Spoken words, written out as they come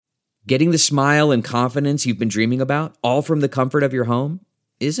Getting the smile and confidence you've been dreaming about, all from the comfort of your home,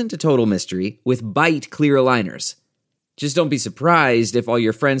 isn't a total mystery with Bite clear aligners. Just don't be surprised if all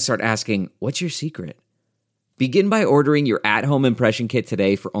your friends start asking, "What's your secret?" Begin by ordering your at-home impression kit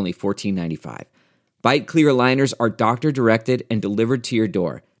today for only $14.95. Bite clear aligners are doctor-directed and delivered to your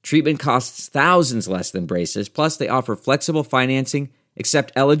door. Treatment costs thousands less than braces, plus they offer flexible financing,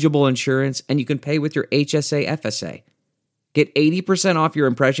 accept eligible insurance, and you can pay with your HSA FSA. Get 80% off your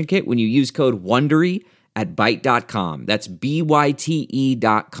impression kit when you use code WONDERY at Byte.com. That's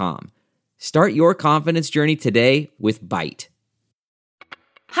BYTE.com. Start your confidence journey today with Byte.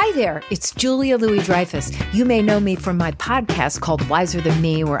 Hi there, it's Julia Louis-Dreyfus. You may know me from my podcast called Wiser Than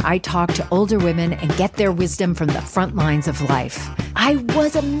Me, where I talk to older women and get their wisdom from the front lines of life. I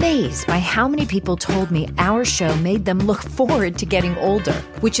was amazed by how many people told me our show made them look forward to getting older,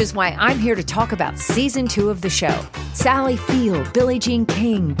 which is why I'm here to talk about season 2 of the show. Sally Field, Billie Jean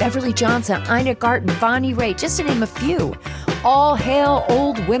King, Beverly Johnson, Ina Garten, Bonnie Raitt, just to name a few. All hail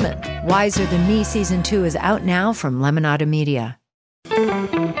old women. Wiser Than Me season 2 is out now from Lemonada Media.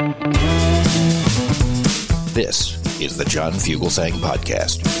 This is the John Fugelsang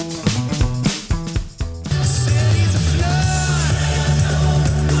Podcast.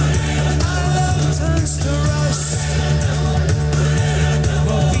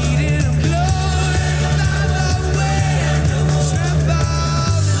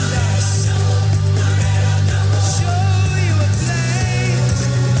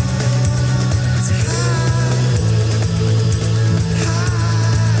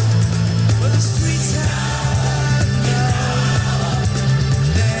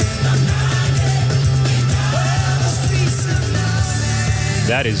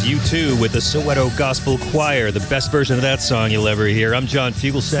 That is U2 with the Soweto Gospel Choir, the best version of that song you'll ever hear. I'm John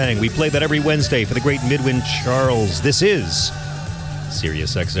Fugelsang. We play that every Wednesday for the great Midwin Charles. This is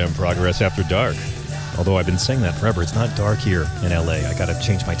Sirius XM Progress After Dark. Although I've been saying that forever, it's not dark here in LA. I got to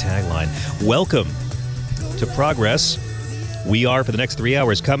change my tagline. Welcome to Progress. We are, for the next 3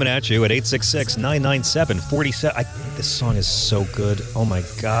 hours, coming at you at 866-997-47. This song is so good. Oh, my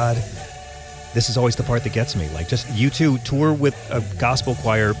God. This is always the part that gets me. Like, just U2 tour with a gospel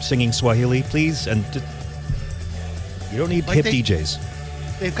choir singing Swahili, please. And just, you don't need hip DJs.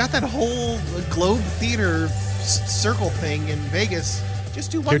 They've got that whole Globe Theater circle thing in Vegas.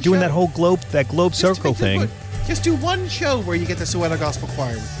 Just do one show. They're doing that whole Globe circle thing. Just do one show where you get the Soweto Gospel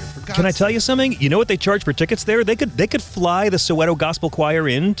Choir with you. Can I tell you something? You know what they charge for tickets there? They could fly the Soweto Gospel Choir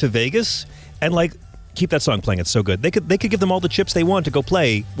in to Vegas and, like, keep that song playing. It's so good. They could give them all the chips they want to go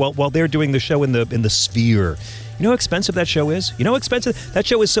play while they're doing the show in the Sphere. You know how expensive that show is? You know how expensive that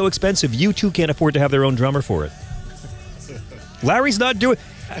show is? So expensive U2 can't afford to have their own drummer for it. Larry's not doing.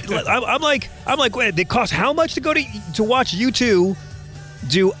 I'm like, wait, it costs how much to go to watch U2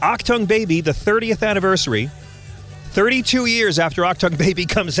 do Achtung Baby, the 30th anniversary? 32 years after Achtung Baby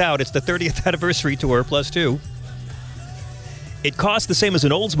comes out, it's the 30th anniversary tour plus 2. It costs the same as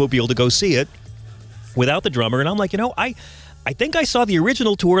an Oldsmobile to go see it without the drummer, and I'm like, I think I saw the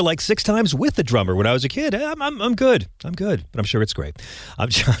original tour like 6 times with the drummer when I was a kid. I'm good, but I'm sure it's great. I'm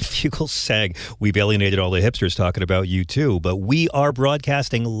John Fugelsang. We've alienated all the hipsters talking about U2, but we are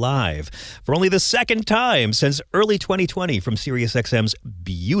broadcasting live for only the second time since early 2020 from SiriusXM's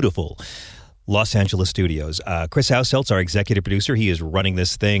beautiful Los Angeles studios. Chris Househelt's our executive producer. He is running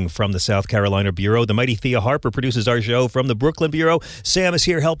this thing from the South Carolina Bureau. The mighty Thea Harper produces our show from the Brooklyn Bureau. Sam is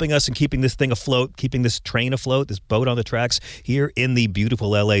here helping us and keeping this thing afloat, keeping this train afloat, this boat on the tracks here in the beautiful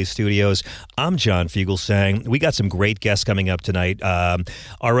LA studios. I'm John Fugelsang. We got some great guests coming up tonight.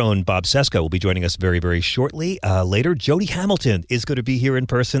 Our own Bob Seska will be joining us very, very shortly. Later, Jody Hamilton is going to be here in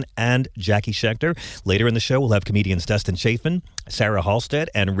person, and Jackie Schechter. Later in the show, we'll have comedians Dustin Chafin, Sarah Halstead,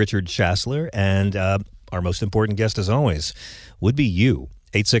 and Richard Schassler. And our most important guest, as always, would be you.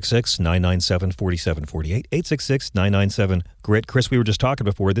 866-997-4748. 866-997-GRIT. Chris, we were just talking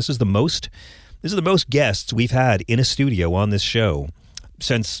before. This is the most guests we've had in a studio on this show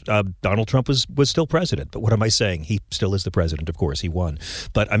since Donald Trump was still president. But what am I saying? He still is the president, of course. He won.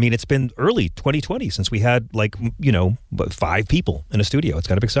 But, I mean, it's been early 2020 since we had, 5 people in a studio. It's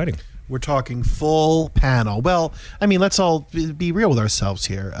kind of exciting. We're talking full panel. Well, I mean, let's all be real with ourselves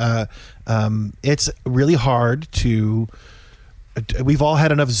here. It's really hard to... We've all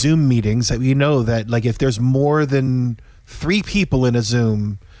had enough Zoom meetings that we know that, like, if there's more than 3 people in a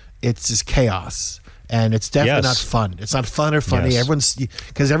Zoom, it's just chaos. And it's definitely not fun. It's not fun or funny. Yes. Everyone's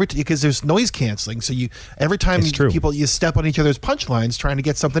because there's noise canceling. So every time you step on each other's punchlines trying to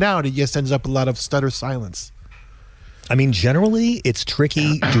get something out, it just ends up with a lot of stutter silence. I mean, generally, it's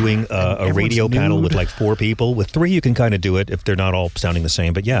tricky doing a radio panel with like 4 people. With 3, you can kind of do it if they're not all sounding the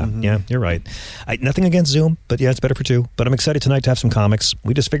same. But yeah, you're right. Nothing against Zoom, but yeah, it's better for 2. But I'm excited tonight to have some comics.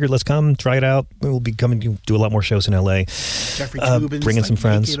 We just figured let's come, try it out. We'll be coming to do a lot more shows in L.A. Jeffrey Toobin's bringing some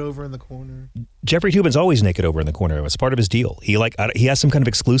friends. Naked over in the corner. Jeffrey Toobin's always naked over in the corner. It's part of his deal. He has some kind of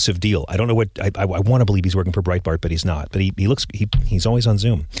exclusive deal. I don't know what. I want to believe he's working for Breitbart, but he's not. But he's always on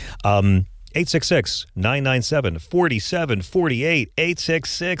Zoom. 866-997-4748.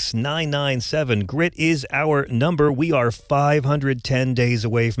 866-997. Grit is our number. We are 510 days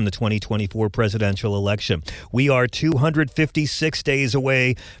away from the 2024 presidential election. We are 256 days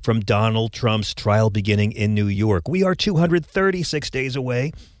away from Donald Trump's trial beginning in New York. We are 236 days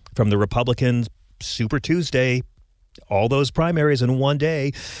away from the Republican Super Tuesday, all those primaries in one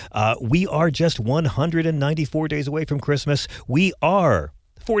day. We are just 194 days away from Christmas. We are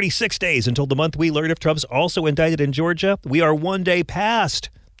 46 days until the month we learn if Trump's also indicted in Georgia. We are 1 day past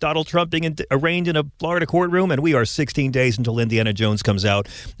Donald Trump being arraigned in a Florida courtroom, and we are 16 days until Indiana Jones comes out,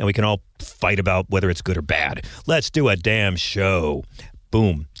 and we can all fight about whether it's good or bad. Let's do a damn show.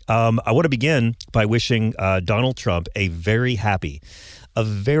 Boom. I want to begin by wishing Donald Trump a very happy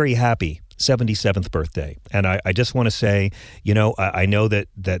 77th birthday. And I just want to say, I know that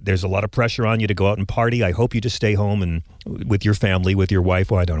there's a lot of pressure on you to go out and party. I hope you just stay home and with your family, with your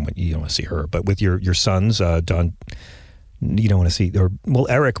wife. Well, you don't want to see her, but with your sons, Don, you don't want to see,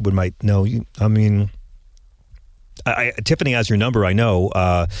 Eric might know. Tiffany has your number, I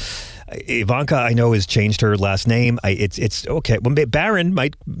know. Ivanka, I know, has changed her last name. It's okay. Well, Barron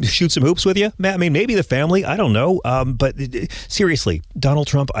might shoot some hoops with you. I mean, maybe the family. I don't know. But seriously, Donald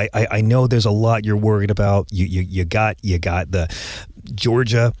Trump, I know there's a lot you're worried about. You got the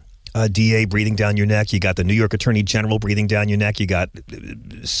Georgia DA breathing down your neck. You got the New York Attorney General breathing down your neck. You got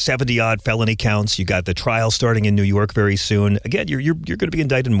 70-odd felony counts. You got the trial starting in New York very soon. Again, you're going to be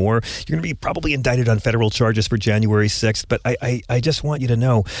indicted more. You're going to be probably indicted on federal charges for January 6th. But I just want you to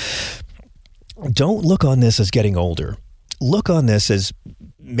know, don't look on this as getting older. Look on this as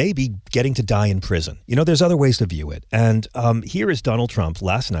maybe getting to die in prison. There's other ways to view it. And here is Donald Trump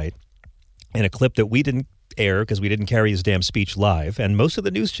last night in a clip that we didn't air because we didn't carry his damn speech live, and most of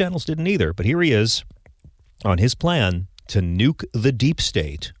the news channels didn't either. But here he is on his plan to nuke the deep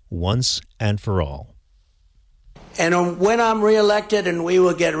state once and for all. And when I'm reelected, and we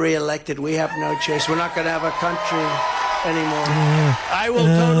will get reelected, we have no choice. We're not going to have a country anymore. I will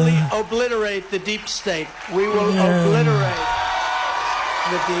totally obliterate the deep state. We will obliterate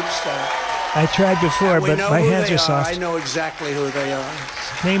the deep state. I tried before, but my hands are soft. I know exactly who they are.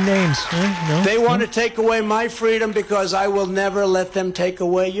 Name names. No, they want to take away my freedom because I will never let them take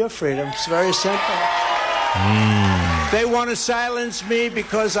away your freedom. It's very simple. They want to silence me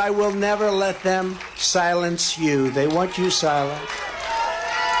because I will never let them silence you. They want you silent.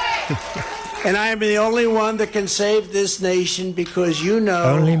 And I am the only one that can save this nation because they're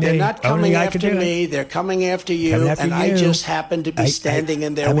not coming after me. They're coming after you. I just happen to be standing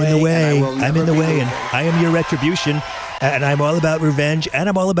in their way. I'm in the way, and I am your retribution. And I'm all about revenge, and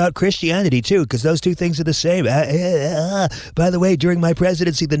I'm all about Christianity, too, because those two things are the same. By the way, during my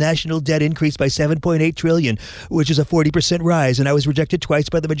presidency, the national debt increased by $7.8 trillion, which is a 40% rise, and I was rejected twice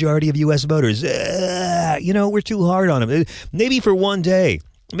by the majority of U.S. voters. We're too hard on him. Maybe for one day.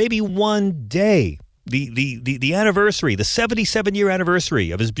 Maybe one day, the anniversary, the 77-year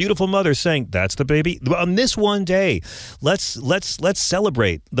anniversary of his beautiful mother saying, "That's the baby." On this one day, let's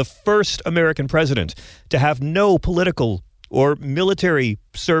celebrate the first American president to have no political or military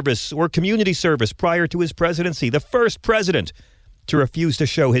service or community service prior to his presidency. The first president to refuse to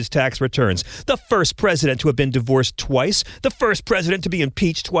show his tax returns. The first president to have been divorced twice. The first president to be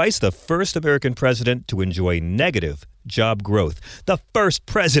impeached twice. The first American president to enjoy negative job growth. The first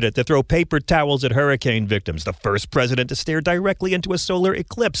president to throw paper towels at hurricane victims. The first president to stare directly into a solar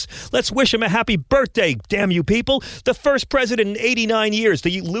eclipse. Let's wish him a happy birthday, damn you people. The first president in 89 years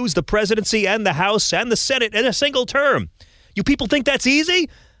to lose the presidency and the House and the Senate in a single term. You people think that's easy?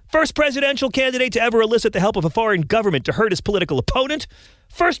 First presidential candidate to ever elicit the help of a foreign government to hurt his political opponent?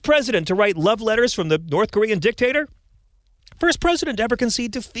 First president to write love letters from the North Korean dictator? First president to ever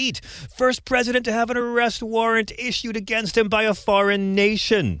concede defeat? First president to have an arrest warrant issued against him by a foreign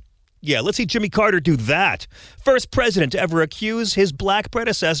nation? Yeah, let's see Jimmy Carter do that. First president to ever accuse his black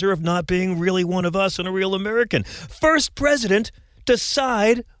predecessor of not being really one of us and a real American. First president to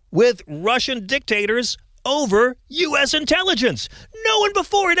side with Russian dictators over U.S. intelligence. No one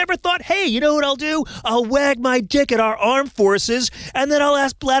before had ever thought, hey, you know what I'll do? I'll wag my dick at our armed forces, and then I'll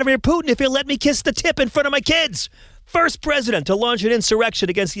ask Vladimir Putin if he'll let me kiss the tip in front of my kids. First president to launch an insurrection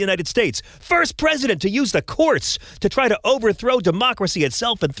against the United States. First president to use the courts to try to overthrow democracy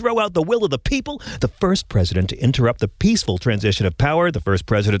itself and throw out the will of the people. The first president to interrupt the peaceful transition of power. The first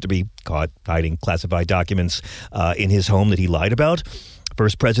president to be caught hiding classified documents in his home that he lied about.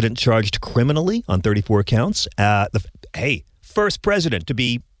 First president charged criminally on 34 counts. First president to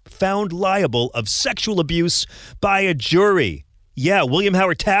be found liable of sexual abuse by a jury. Yeah, William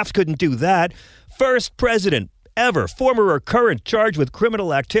Howard Taft couldn't do that. First president ever, former or current, charged with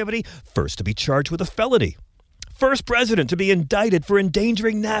criminal activity. First to be charged with a felony. First president to be indicted for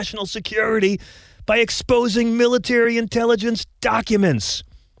endangering national security by exposing military intelligence documents.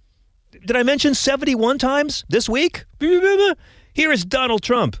 Did I mention 71 times this week? Here is Donald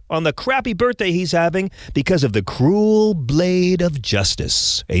Trump on the crappy birthday he's having because of the cruel blade of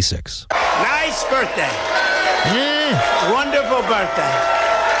justice. A6. Nice birthday. Wonderful birthday.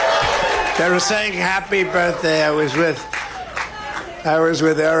 They were saying happy birthday. I was with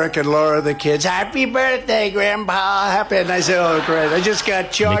Eric and Laura, the kids. Happy birthday, Grandpa. Happy. And I said, oh, great. I just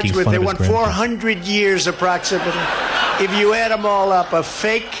got charged with, they want 400 years approximately. If you add them all up, a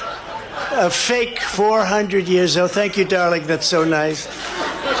fake 400 years. Oh, thank you, darling. That's so nice.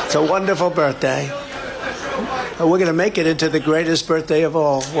 It's a wonderful birthday. Oh, we're going to make it into the greatest birthday of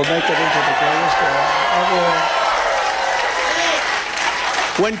all. We'll make it into the greatest of all.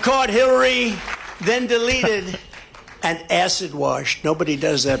 When caught, Hillary then deleted and acid washed. Nobody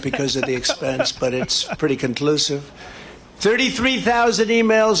does that because of the expense, but it's pretty conclusive. 33,000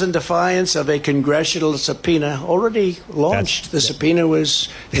 emails in defiance of a congressional subpoena already launched. The subpoena was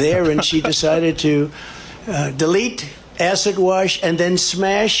there, and she decided to delete, acid wash, and then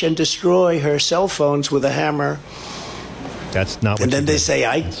smash and destroy her cell phones with a hammer. That's not what And then they say,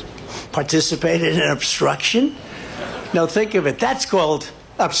 I participated in obstruction? No, think of it. That's called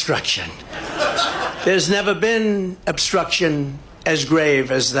obstruction. There's never been obstruction as grave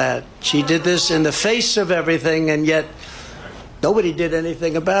as that. She did this in the face of everything, and yet nobody did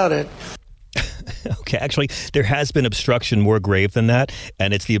anything about it. Okay, actually, there has been obstruction more grave than that,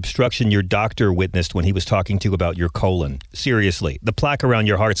 and it's the obstruction your doctor witnessed when he was talking to you about your colon. Seriously, the plaque around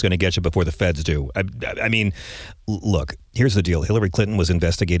your heart's going to get you before the feds do. I mean, look, here's the deal. Hillary Clinton was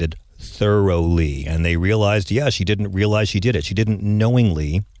investigated thoroughly, and they realized, yeah, she didn't realize she did it. She didn't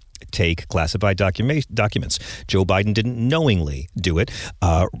knowingly take classified documents. Joe Biden didn't knowingly do it.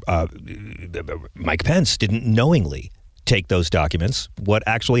 Mike Pence didn't knowingly take those documents. What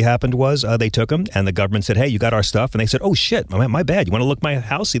actually happened was they took them, and the government said, hey, you got our stuff. And they said, oh, shit, my bad. You want to look my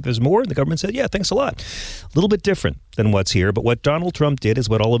house, see if there's more? And the government said, yeah, thanks a lot. A little bit different than what's here. But what Donald Trump did is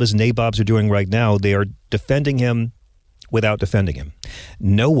what all of his nabobs are doing right now. They are defending him without defending him.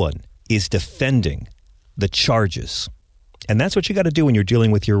 No one is defending the charges. And that's what you got to do when you're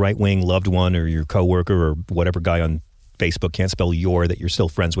dealing with your right-wing loved one or your coworker or whatever guy on Facebook can't spell your that you're still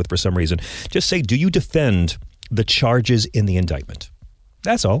friends with for some reason. Just say, do you defend the charges in the indictment?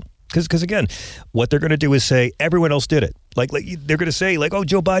 That's all. Because again, what they're going to do is say everyone else did it. Like they're going to say oh,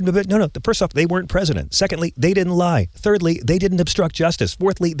 Joe Biden. But no. First off, they weren't president. Secondly, they didn't lie. Thirdly, they didn't obstruct justice.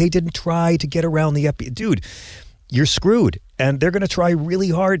 Fourthly, they didn't try to get around the FBI. Dude, you're screwed. And they're going to try really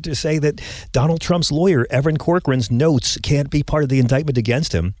hard to say that Donald Trump's lawyer, Evan Corcoran's notes can't be part of the indictment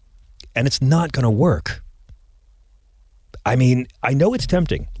against him. And it's not going to work. I mean, I know it's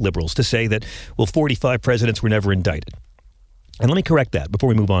tempting, liberals, to say that, well, 45 presidents were never indicted. And let me correct that before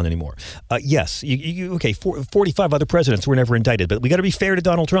we move on anymore. Yes, 45 other presidents were never indicted, but we got to be fair to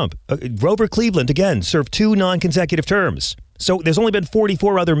Donald Trump. Grover Cleveland, again, served 2 non-consecutive terms. So there's only been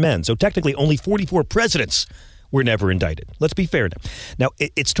 44 other men. So technically only 44 presidents were never indicted. Let's be fair to him. Now,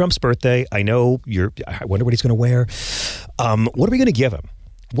 it's Trump's birthday. I know I wonder what he's going to wear. What are we going to give him?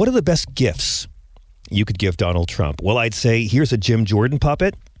 What are the best gifts you could give Donald Trump? Well, I'd say here's a Jim Jordan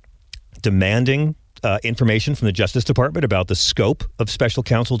puppet demanding information from the Justice Department about the scope of Special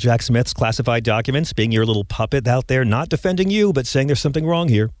Counsel Jack Smith's classified documents, being your little puppet out there, not defending you, but saying there's something wrong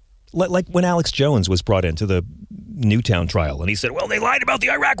here. Like when Alex Jones was brought into the Newtown trial, and he said, well, they lied about the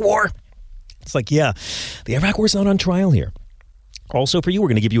Iraq War. It's like, yeah, the Iraq War's not on trial here. Also for you, we're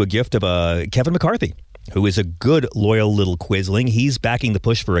going to give you a gift of Kevin McCarthy, who is a good, loyal little quisling. He's backing the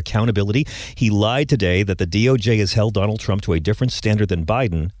push for accountability. He lied today that the DOJ has held Donald Trump to a different standard than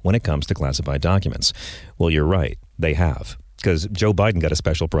Biden when it comes to classified documents. Well, you're right. They have. Because Joe Biden got a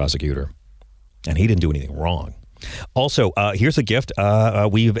special prosecutor, and he didn't do anything wrong. Also, here's a gift.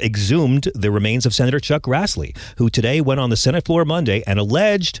 We've exhumed the remains of Senator Chuck Grassley, who today went on the Senate floor Monday and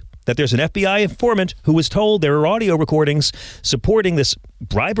alleged that there's an FBI informant who was told there are audio recordings supporting this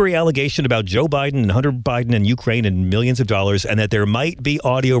bribery allegation about Joe Biden and Hunter Biden and Ukraine and millions of dollars, and that there might be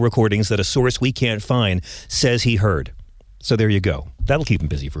audio recordings that a source we can't find says he heard. So there you go. That'll keep him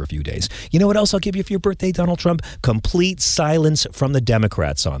busy for a few days. You know what else I'll give you for your birthday, Donald Trump? Complete silence from the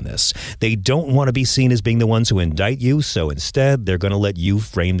Democrats on this. They don't want to be seen as being the ones who indict you, so instead they're going to let you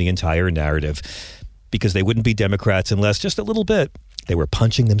frame the entire narrative, because they wouldn't be Democrats unless just a little bit they were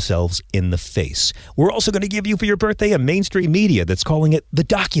punching themselves in the face. We're also going to give you for your birthday a mainstream media that's calling it the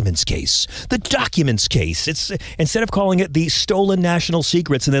documents case. The documents case. It's instead of calling it the stolen national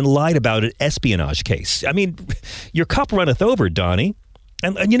secrets and then lied about it espionage case. I mean, your cup runneth over, Donnie.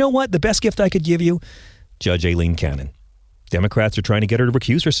 And you know what? The best gift I could give you? Judge Arraign Cannon. Democrats are trying to get her to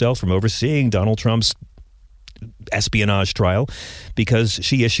recuse herself from overseeing Donald Trump's espionage trial because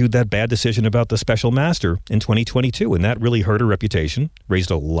she issued that bad decision about the special master in 2022, and that really hurt her reputation, raised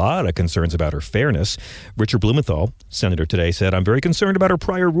a lot of concerns about her fairness. Richard Blumenthal, senator today, said, "I'm very concerned about her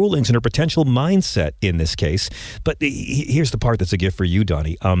prior rulings and her potential mindset in this case." But here's the part that's a gift for you,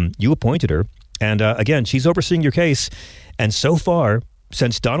 Donnie. You appointed her, and again, she's overseeing your case, and so far,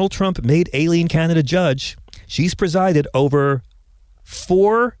 since Donald Trump made Arraign Cannon a judge, she's presided over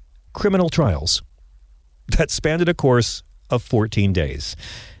 4 criminal trials that spanned a course of 14 days.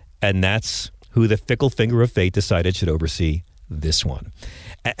 And that's who the fickle finger of fate decided should oversee this one.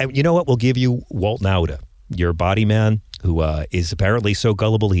 And you know what? We'll give you Walt Nauta, your body man, who is apparently so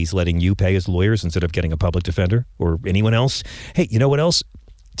gullible he's letting you pay his lawyers instead of getting a public defender or anyone else. Hey, you know what else?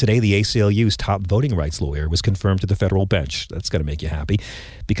 Today, the ACLU's top voting rights lawyer was confirmed to the federal bench. That's going to make you happy,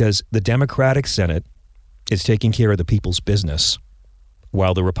 because the Democratic Senate is taking care of the people's business,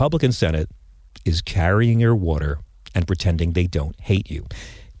 while the Republican Senate is carrying your water and pretending they don't hate you.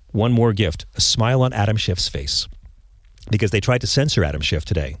 One more gift, a smile on Adam Schiff's face, because they tried to censor Adam Schiff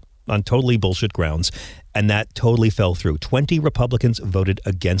today on totally bullshit grounds, and that totally fell through. 20 Republicans voted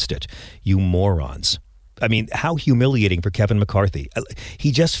against it. You morons. I mean, how humiliating for Kevin McCarthy.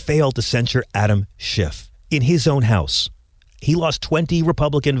 He just failed to censure Adam Schiff in his own house. He lost 20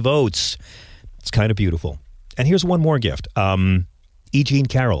 Republican votes. It's kind of beautiful. And here's one more gift. E. Jean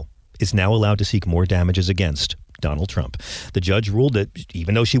Carroll is now allowed to seek more damages against Donald Trump. The judge ruled that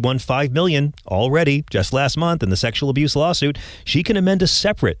even though she won $5 million already just last month in the sexual abuse lawsuit, she can amend a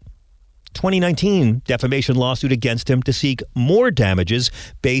separate 2019 defamation lawsuit against him to seek more damages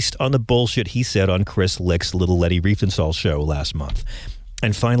based on the bullshit he said on Chris Lick's Little Letty Riefenstahl show last month.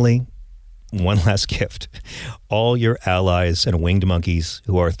 And finally, one last gift. All your allies and winged monkeys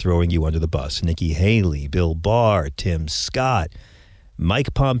who are throwing you under the bus. Nikki Haley, Bill Barr, Tim Scott,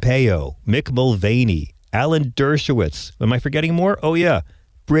 Mike Pompeo, Mick Mulvaney, Alan Dershowitz. Am I forgetting more? Oh, yeah.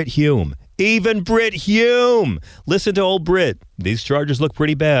 Brit Hume. Even Brit Hume. Listen to old Brit. These charges look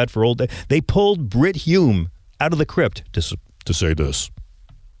pretty bad for old. They pulled Brit Hume out of the crypt to say this.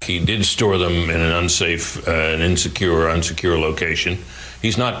 He did store them in an unsafe, unsecure location.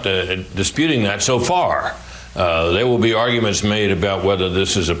 He's not disputing that so far. There will be arguments made about whether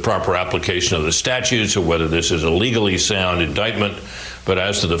this is a proper application of the statutes or whether this is a legally sound indictment. But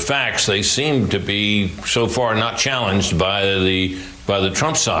as to the facts, they seem to be so far not challenged by the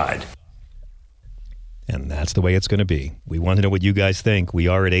Trump side. And that's the way it's going to be. We want to know what you guys think. We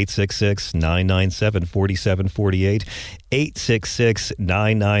are at 866-997-4748.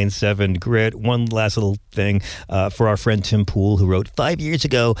 866-997-GRIT. One last little thing for our friend Tim Pool, who wrote, 5 years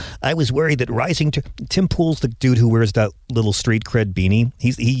ago, I was worried that rising... Tim Pool's the dude who wears that little street cred beanie.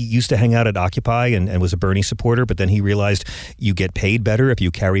 He used to hang out at Occupy and was a Bernie supporter, but then he realized you get paid better if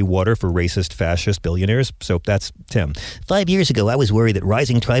you carry water for racist, fascist billionaires. So that's Tim. 5 years ago, I was worried that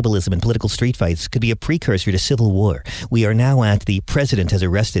rising tribalism and political street fights could be a precursor to civil war. We are now at the president has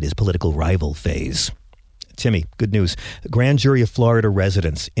arrested his political rival phase. Timmy, good news. Grand jury of Florida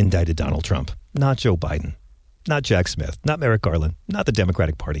residents indicted Donald Trump. Not Joe Biden. Not Jack Smith. Not Merrick Garland. Not the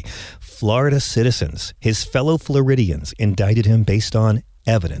Democratic Party. Florida citizens, his fellow Floridians, indicted him based on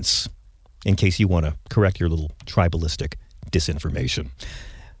evidence, in case you want to correct your little tribalistic disinformation.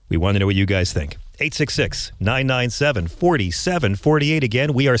 We want to know what you guys think. 866-997-4748.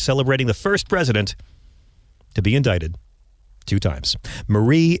 Again, we are celebrating the first president to be indicted 2 times.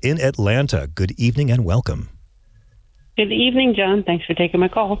 Marie in Atlanta, good evening and welcome. Good evening, John. Thanks for taking my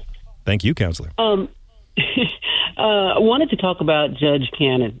call. Thank you, Counselor. I wanted to talk about Judge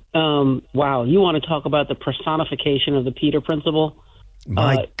Cannon. Wow, you want to talk about the personification of the Peter Principle?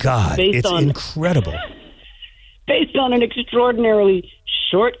 My God, it's incredible. Based on an extraordinarily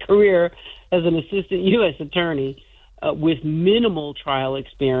short career as an assistant U.S. attorney with minimal trial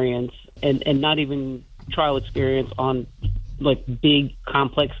experience and not even trial experience on like big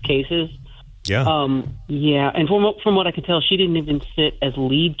complex cases. Yeah. Yeah, and from what I can tell, she didn't even sit as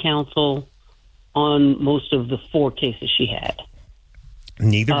lead counsel on most of the 4 cases she had.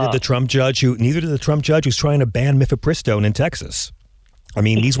 Neither did the Trump judge who's trying to ban mifepristone in Texas. I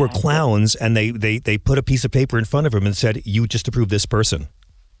mean, these were clowns, and they put a piece of paper in front of him and said, "You just approved this person."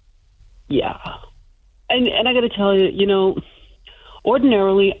 Yeah, and I got to tell you, you know,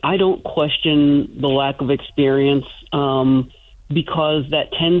 ordinarily I don't question the lack of experience. Because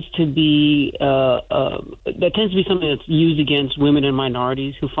that tends to be something that's used against women and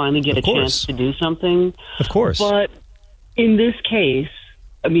minorities who finally get a chance to do something. Of course. But in this case,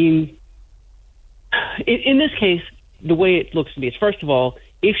 I mean, in this case, the way it looks to me is, first of all,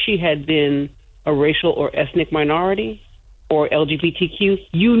 if she had been a racial or ethnic minority or LGBTQ,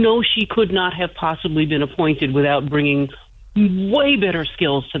 you know she could not have possibly been appointed without bringing way better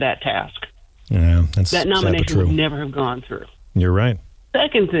skills to that task. Yeah, that's that nomination true. would never have gone through. You're right.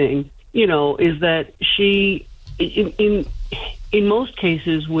 Second thing, you know, is that she, in most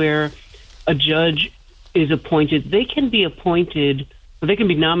cases where a judge is appointed, they can be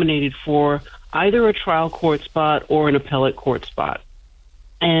nominated for either a trial court spot or an appellate court spot.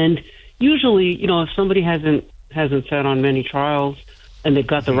 And usually, you know, if somebody hasn't sat on many trials and they've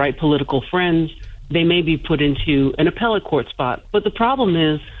got the right political friends, they may be put into an appellate court spot. But the problem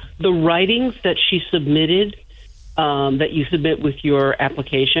is the writings that she submitted, that you submit with your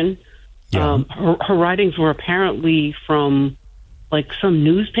application, her writings were apparently from like some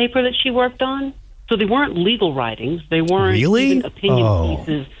newspaper that she worked on. So they weren't legal writings. They weren't even opinion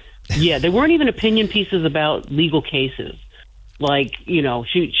pieces. Yeah, they weren't even opinion pieces about legal cases. Like, you know,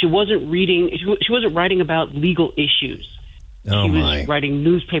 she wasn't reading. She wasn't writing about legal issues. She was writing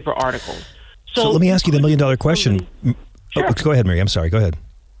newspaper articles. So let me ask you the $1 million question. Sure. Oh, go ahead, Mary. I'm sorry. Go ahead.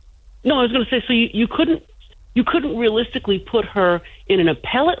 No, I was going to say, so you couldn't realistically put her in an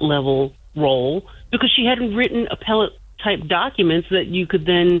appellate level role because she hadn't written appellate type documents that you could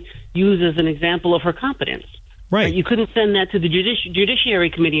then use as an example of her competence. Right. You couldn't send that to the Judiciary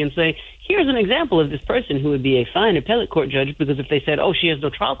Committee and say, here's an example of this person who would be a fine appellate court judge, because if they said, oh, she has no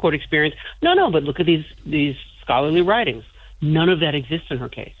trial court experience, no, but look at these scholarly writings. None of that exists in her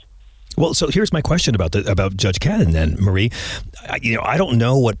case. Well, so here's my question about Judge Cannon then, Marie. I don't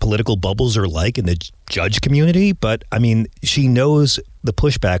know what political bubbles are like in the judge community, but I mean, she knows the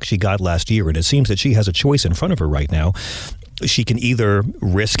pushback she got last year, and it seems that she has a choice in front of her right now. She can either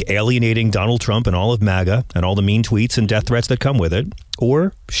risk alienating Donald Trump and all of MAGA and all the mean tweets and death threats that come with it,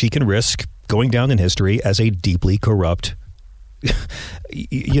 or she can risk going down in history as a deeply corrupt,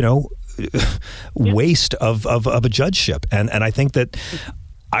 waste of a judgeship. And I think that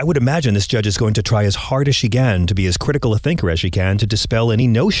I would imagine this judge is going to try as hard as she can to be as critical a thinker as she can to dispel any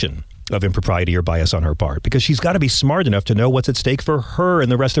notion of impropriety or bias on her part, because she's got to be smart enough to know what's at stake for her and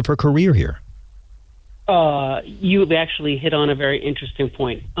the rest of her career here. You actually hit on a very interesting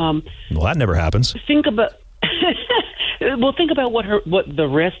point. Well, that never happens. Think about what the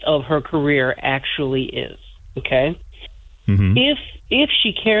rest of her career actually is. Okay, mm-hmm. If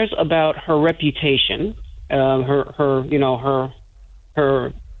she cares about her reputation, her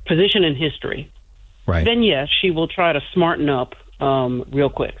position in history, right, then yes, she will try to smarten up real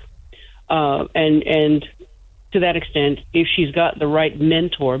quick. And to that extent, if she's got the right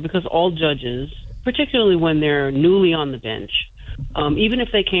mentor, because all judges, particularly when they're newly on the bench, even if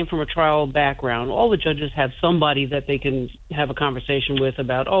they came from a trial background, all the judges have somebody that they can have a conversation with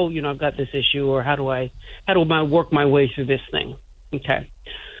about, I've got this issue, or how do I work my way through this thing? Okay.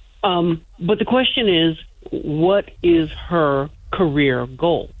 But the question is, what is her career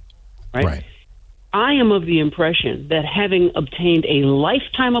goal? Right. I am of the impression that having obtained a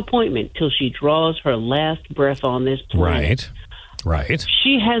lifetime appointment till she draws her last breath on this planet, right,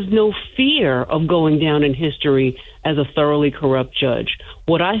 she has no fear of going down in history as a thoroughly corrupt judge.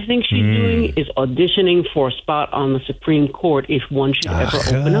 What I think she's doing is auditioning for a spot on the Supreme Court if one should ever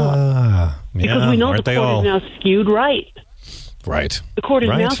open up. Because we know the court is now skewed right. Right. The court is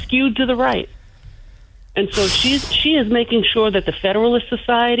now skewed to the right. And so she is making sure that the Federalist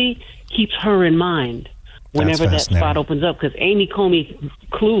Society keeps her in mind whenever that spot opens up, because Amy Comey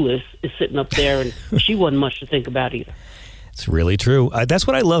Clueless is sitting up there, and she wasn't much to think about either. It's really true. That's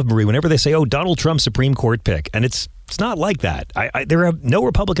what I love, Marie, whenever they say, Donald Trump Supreme Court pick. And it's not like that. There are no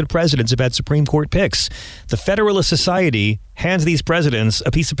Republican presidents have had Supreme Court picks. The Federalist Society hands these presidents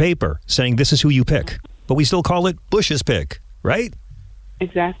a piece of paper saying this is who you pick. But we still call it Bush's pick, right?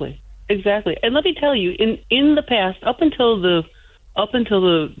 Exactly. And let me tell you, in the past, up until the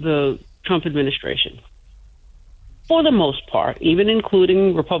Trump administration, for the most part, even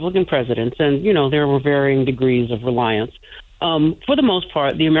including Republican presidents, and there were varying degrees of reliance, for the most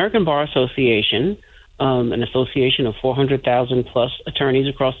part, the American Bar Association, an association of 400,000 plus attorneys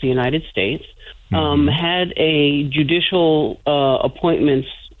across the United States, had a judicial appointments.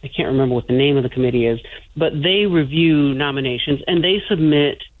 I can't remember what the name of the committee is, but they review nominations and they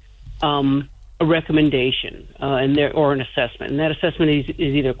submit a recommendation or an assessment. And that assessment is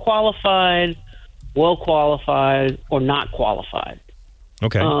either qualified, well qualified, or not qualified.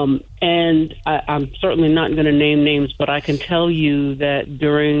 Okay. And I'm certainly not going to name names, but I can tell you that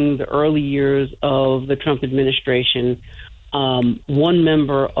during the early years of the Trump administration, one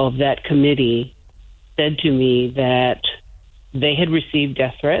member of that committee said to me that they had received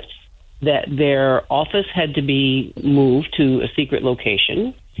death threats, that their office had to be moved to a secret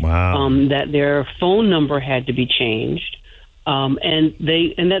location, that their phone number had to be changed, and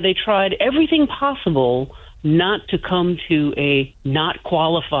that they tried everything possible not to come to a not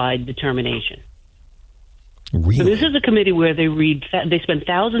qualified determination. Really? So this is a committee where they spend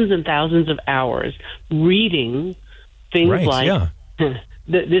thousands and thousands of hours reading things like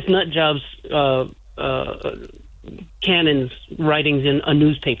this nut job's Cannon's writings in a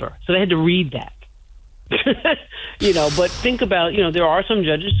newspaper. So they had to read that. But think about, there are some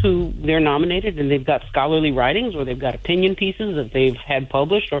judges who they're nominated and they've got scholarly writings or they've got opinion pieces that they've had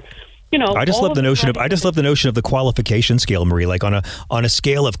published or I just love the notion of the qualification scale, Marie, like on a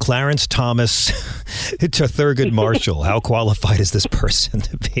scale of Clarence Thomas to Thurgood Marshall. How qualified is this person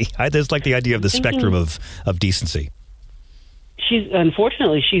to be? I just like the idea of the spectrum of decency.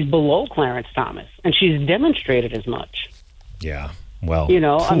 Unfortunately, she's below Clarence Thomas, and she's demonstrated as much. Yeah, well,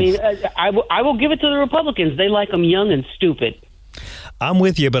 I will give it to the Republicans. They like them young and stupid. I'm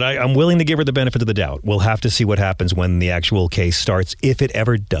with you, but I'm willing to give her the benefit of the doubt. We'll have to see what happens when the actual case starts, if it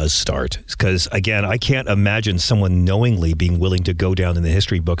ever does start. Because, again, I can't imagine someone knowingly being willing to go down in the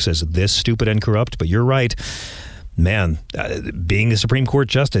history books as this stupid and corrupt. But you're right. Man, being a Supreme Court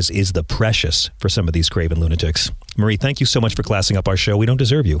justice is the precious for some of these craven lunatics. Marie, thank you so much for classing up our show. We don't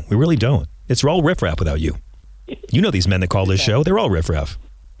deserve you. We really don't. It's all riffraff without you. You know these men that call this show. They're all riffraff.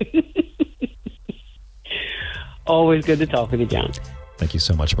 Always good to talk with you, John. Thank you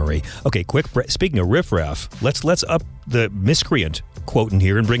so much, Marie. Okay, quick. Speaking of riffraff, let's up the miscreant quote in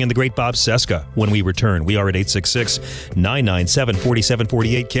here and bring in the great Bob Cesca when we return. We are at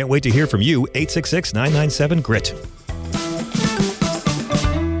 866-997-4748. Can't wait to hear from you. 866-997-GRIT.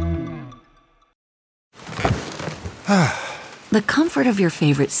 The comfort of your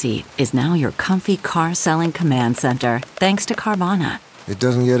favorite seat is now your comfy car selling command center, thanks to Carvana. It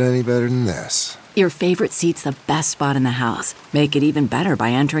doesn't get any better than this. Your favorite seat's the best spot in the house. Make it even better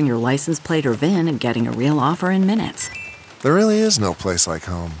by entering your license plate or VIN and getting a real offer in minutes. There really is no place like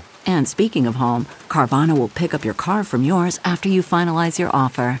home. And speaking of home, Carvana will pick up your car from yours after you finalize your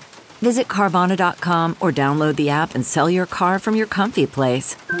offer. Visit Carvana.com or download the app and sell your car from your comfy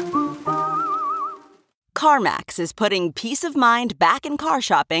place. CarMax is putting peace of mind back in car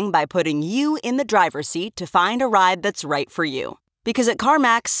shopping by putting you in the driver's seat to find a ride that's right for you. Because at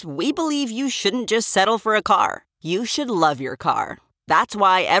CarMax, we believe you shouldn't just settle for a car. You should love your car. That's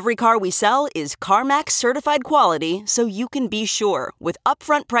why every car we sell is CarMax certified quality, so you can be sure with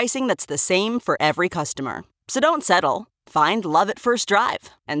upfront pricing that's the same for every customer. So don't settle. Find love at first drive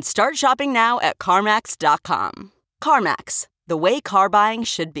and start shopping now at CarMax.com. CarMax, the way car buying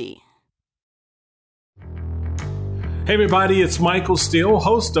should be. Hey everybody, it's Michael Steele,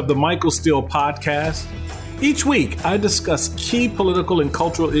 host of the Michael Steele Podcast. Each week, I discuss key political and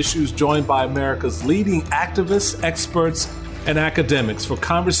cultural issues joined by America's leading activists, experts, and academics for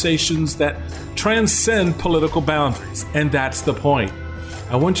conversations that transcend political boundaries. And that's the point.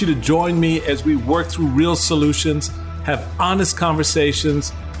 I want you to join me as we work through real solutions, have honest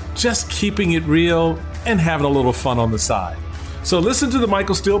conversations, just keeping it real and having a little fun on the side. So listen to the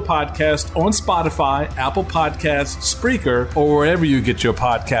Michael Steele Podcast on Spotify, Apple Podcasts, Spreaker, or wherever you get your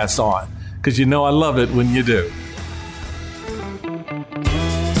podcasts on. Because you know I love it when you do.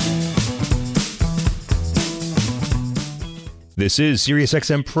 This is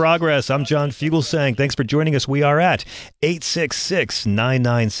SiriusXM Progress. I'm John Fugelsang. Thanks for joining us. We are at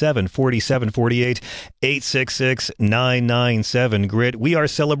 866-997-4748, 866-997-GRIT. We are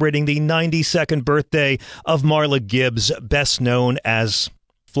celebrating the 92nd birthday of Marla Gibbs, best known as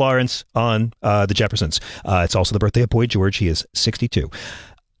Florence on The Jeffersons. It's also the birthday of Boy George. He is 62.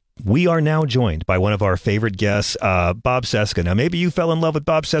 We are now joined by one of our favorite guests, Bob Cesca. Now, maybe you fell in love with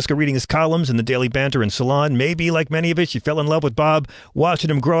Bob Cesca reading his columns in the Daily Banter and Salon. Maybe, like many of us, you fell in love with Bob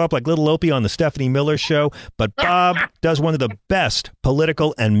watching him grow up like little Opie on the Stephanie Miller Show. But Bob does one of the best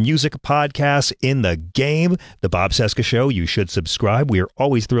political and music podcasts in the game, The Bob Cesca Show. You should subscribe. We are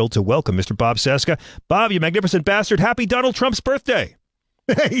always thrilled to welcome Mr. Bob Cesca. Bob, you magnificent bastard. Happy Donald Trump's birthday.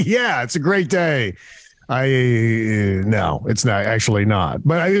 Yeah, it's a great day. No, it's not actually not.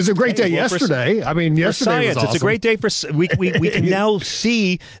 But it was a great day yesterday. I mean, yesterday was awesome. It's a great day for we can now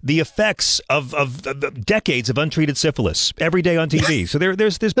see the effects of decades of untreated syphilis every day on TV. So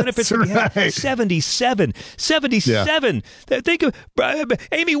there's benefits. Right. 77. Yeah. Think of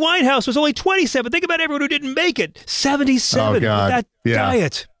Amy Winehouse was only 27. Think about everyone who didn't make it. 77. Oh, God. With that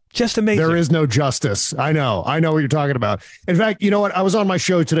diet. Just amazing. There is no justice. I know what you're talking about. In fact, you know what? I was on my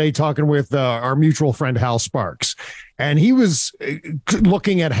show today talking with our mutual friend, Hal Sparks, and he was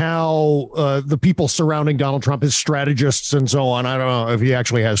looking at how the people surrounding Donald Trump, his strategists and so on. I don't know if he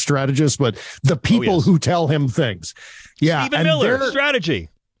actually has strategists, but the people who tell him things. Yeah. Stephen Miller, strategy.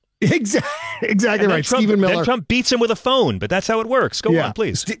 Exactly right. Stephen Miller. Then Trump beats him with a phone, but that's how it works. Go on,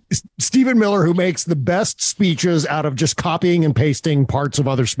 please. Stephen Miller, who makes the best speeches out of just copying and pasting parts of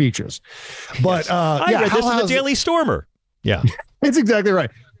other speeches. But I read this in the Daily Stormer. Yeah, it's exactly right.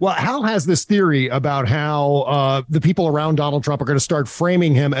 Well, Hal has this theory about how the people around Donald Trump are going to start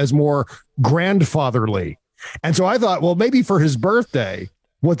framing him as more grandfatherly. And so I thought, well, maybe for his birthday,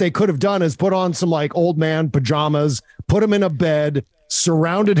 what they could have done is put on some like old man pajamas, put him in a bed,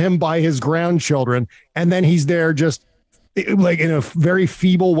 surrounded him by his grandchildren, and then he's there just like in a very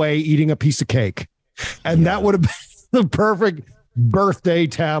feeble way eating a piece of cake. And that would have been the perfect birthday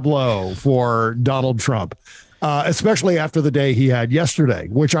tableau for Donald Trump. Especially after the day he had yesterday,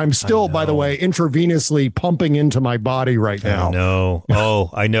 which I'm still, by the way, intravenously pumping into my body right now. I know. Oh,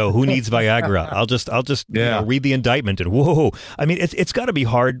 I know. Who needs Viagra? I'll just read the indictment and whoa. I mean, it's got to be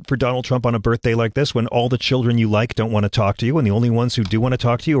hard for Donald Trump on a birthday like this when all the children you like don't want to talk to you, and the only ones who do want to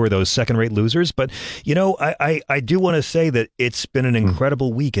talk to you are those second-rate losers. But you know, I do want to say that it's been an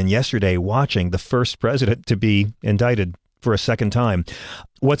incredible week, and yesterday watching the first president to be indicted for a second time.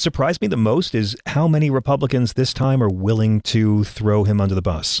 What surprised me the most is how many Republicans this time are willing to throw him under the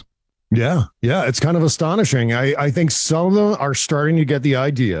bus. Yeah, it's kind of astonishing. I think some of them are starting to get the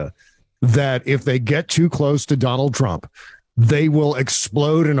idea that if they get too close to Donald Trump, they will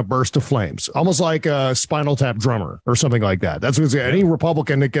explode in a burst of flames, almost like a Spinal Tap drummer or something like that. That's what any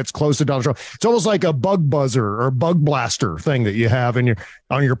Republican that gets close to Donald Trump. It's almost like a bug buzzer or bug blaster thing that you have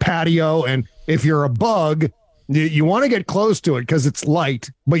on your patio. And if you're a bug, you want to get close to it because it's light,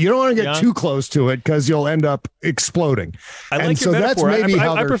 but you don't want to get too close to it because you'll end up exploding. I like your metaphor. That's maybe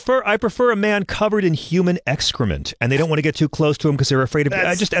I prefer a man covered in human excrement, and they don't want to get too close to him because they're afraid of.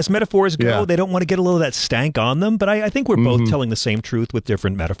 Just as metaphors go, they don't want to get a little of that stank on them. But I think we're both telling the same truth with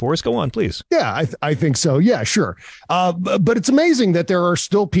different metaphors. Go on, please. Yeah, I think so. Yeah, sure. But it's amazing that there are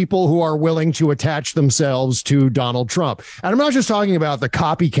still people who are willing to attach themselves to Donald Trump, and I'm not just talking about the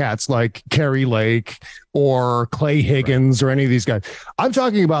copycats like Carrie Lake or Clay Higgins or any of these guys. I'm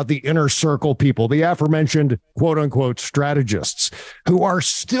talking about the inner circle people, the aforementioned quote unquote strategists who are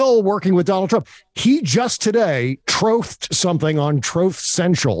still working with Donald Trump. He just today trothed something on Troth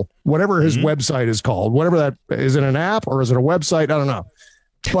Central, whatever his website is called, whatever that is. It an app or is it a website? I don't know.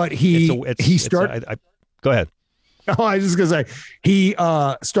 But he started. Go ahead. Oh, I was just going to say he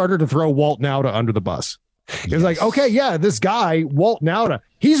started to throw Walt Nauta under the bus. It was like, okay, yeah, this guy, Walt Nauta,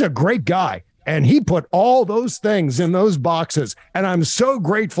 he's a great guy. And he put all those things in those boxes. And I'm so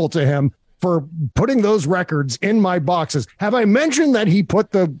grateful to him for putting those records in my boxes. Have I mentioned that he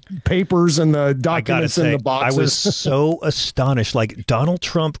put the papers and the documents in the boxes? I was so astonished. Like, Donald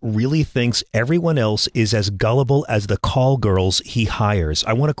Trump really thinks everyone else is as gullible as the call girls he hires.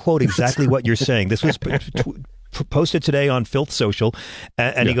 I want to quote exactly what you're saying. This was posted today on Filth Social,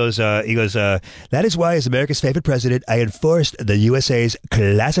 and he goes, that is why, as America's favorite president, I enforced the USA's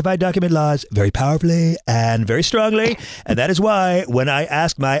classified document laws very powerfully and very strongly, and that is why when I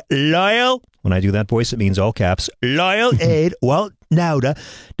ask my loyal, when I do that voice, it means all caps, loyal aide, Walt Nauta,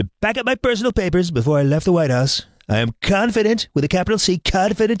 to back up my personal papers before I left the White House, I am confident, with a capital C,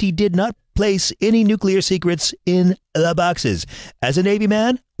 confident he did not place any nuclear secrets in the boxes. As a Navy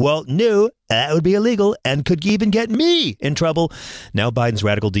man, Walt knew That would be illegal and could even get me in trouble. Now Biden's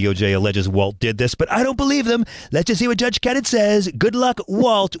radical DOJ alleges Walt did this, but I don't believe them. Let's just see what Judge Kennett says. Good luck,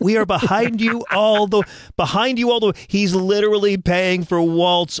 Walt. We are behind you all the He's literally paying for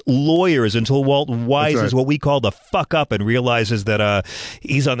Walt's lawyers until Walt wises what we call the fuck up and realizes that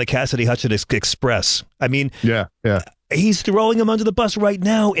he's on the Cassidy Hutchins Express. I mean, yeah. He's throwing him under the bus right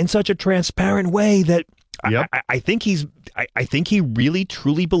now in such a transparent way that I think he really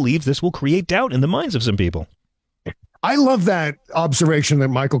truly believes this will create doubt in the minds of some people. I love that observation that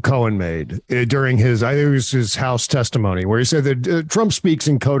Michael Cohen made during his House testimony, where he said that Trump speaks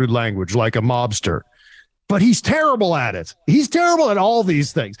in coded language like a mobster, but he's terrible at it. He's terrible at all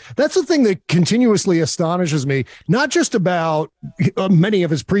these things. That's the thing that continuously astonishes me, not just about many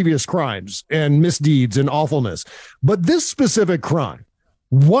of his previous crimes and misdeeds and awfulness, but this specific crime.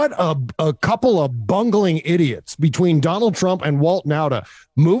 What a couple of bungling idiots between Donald Trump and Walt Nauta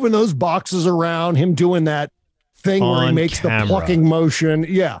moving those boxes around, him doing that thing where he makes the plucking motion.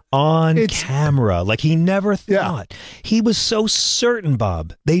 Yeah. On camera. Like he never thought. Yeah. He was so certain,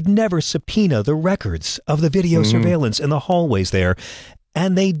 Bob, they'd never subpoena the records of the video surveillance in the hallways there.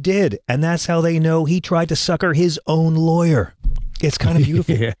 And they did. And that's how they know he tried to sucker his own lawyer. It's kind of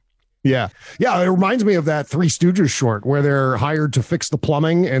beautiful. Yeah. It reminds me of that Three Stooges short where they're hired to fix the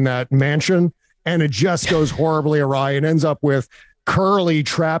plumbing in that mansion and it just goes horribly awry and ends up with Curly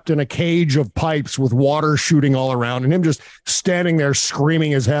trapped in a cage of pipes with water shooting all around and him just standing there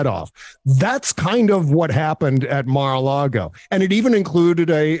screaming his head off. That's kind of what happened at Mar-a-Lago. And it even included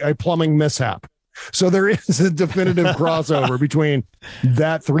a plumbing mishap. So there is a definitive crossover between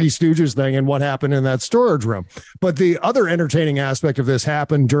that Three Stooges thing and what happened in that storage room. But the other entertaining aspect of this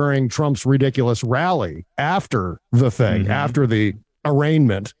happened during Trump's ridiculous rally after the thing, after the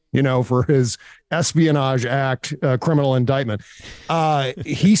arraignment, for his Espionage Act criminal indictment.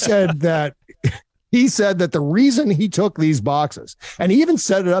 He said that the reason he took these boxes, and he even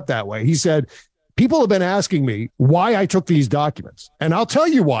set it up that way, he said, people have been asking me why I took these documents. And I'll tell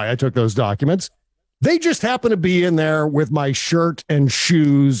you why I took those documents. They just happen to be in there with my shirt and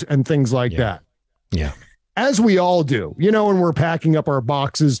shoes and things like that. Yeah. As we all do, when we're packing up our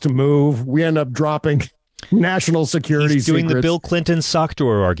boxes to move, we end up dropping national security He's doing secrets. The Bill Clinton sock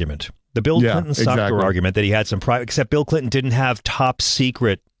drawer argument. The Bill Clinton sock drawer argument that he had some private, except Bill Clinton didn't have top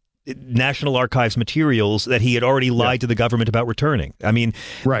secret National Archives materials that he had already lied to the government about returning. I mean,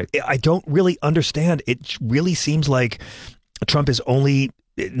 I don't really understand. It really seems like Trump is only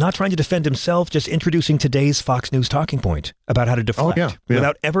not trying to defend himself, just introducing today's Fox News talking point about how to deflect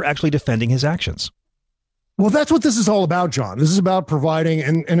without ever actually defending his actions. Well, that's what this is all about, John. This is about providing,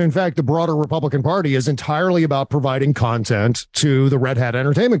 and in fact, the broader Republican Party is entirely about providing content to the Red Hat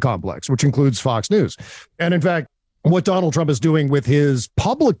Entertainment Complex, which includes Fox News. And in fact, what Donald Trump is doing with his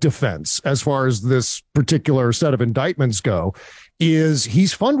public defense, as far as this particular set of indictments go, is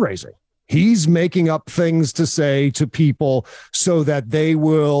he's fundraising. He's making up things to say to people so that they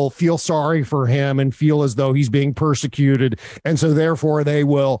will feel sorry for him and feel as though he's being persecuted. And so therefore they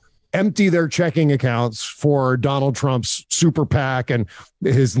will empty their checking accounts for Donald Trump's super PAC and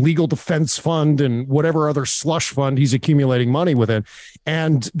his legal defense fund and whatever other slush fund he's accumulating money within.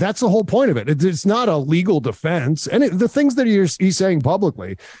 And that's the whole point of it. It's not a legal defense. And the things that he's saying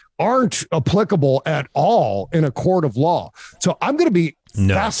publicly aren't applicable at all in a court of law. So I'm going to be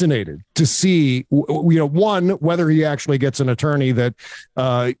fascinated to see, one, whether he actually gets an attorney that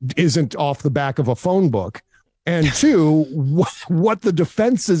isn't off the back of a phone book. And two, what the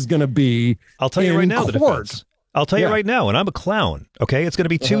defense is going to be. I'll tell you right now, the defense. I'll tell you right now, and I'm a clown. Okay, it's going to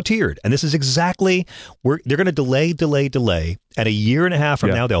be two-tiered, and this is exactly they're going to delay, and a year and a half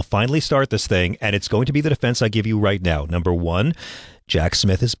from now they'll finally start this thing, and it's going to be the defense I give you right now. Number one, Jack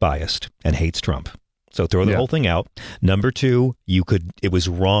Smith is biased and hates Trump, so throw the whole thing out. Number two, it was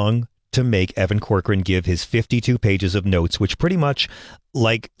wrong to make Evan Corcoran give his 52 pages of notes, which pretty much,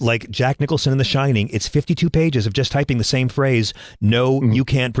 like Jack Nicholson in The Shining, it's 52 pages of just typing the same phrase, no, you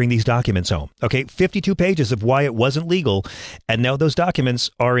can't bring these documents home. Okay, 52 pages of why it wasn't legal, and now those documents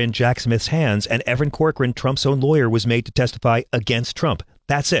are in Jack Smith's hands, and Evan Corcoran, Trump's own lawyer, was made to testify against Trump.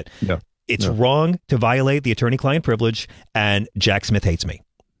 That's it. It's wrong to violate the attorney-client privilege, and Jack Smith hates me.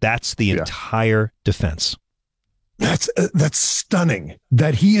 That's the entire defense. That's stunning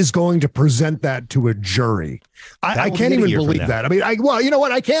that he is going to present that to a jury. I can't even believe that. I mean, you know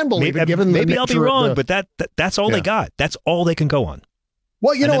what? I can believe it. Given maybe I'll be wrong, but that's all they got. That's all they can go on.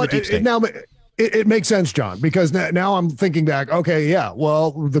 Well, you know what? It makes sense, John, because now I'm thinking back. Okay,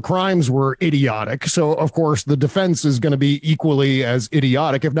 well, the crimes were idiotic, so of course the defense is going to be equally as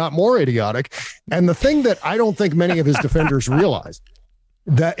idiotic, if not more idiotic. And the thing that I don't think many of his defenders realize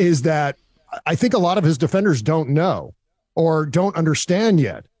is that I think a lot of his defenders don't know or don't understand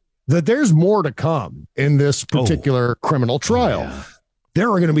yet that there's more to come in this particular criminal trial. There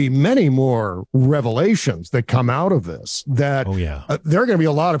are going to be many more revelations that come out of this that there are going to be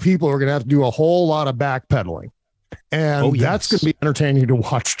a lot of people who are going to have to do a whole lot of backpedaling. And that's going to be entertaining to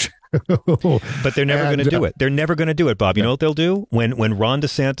watch. But they're never going to do it. They're never going to do it, Bob. You know what they'll do? When Ron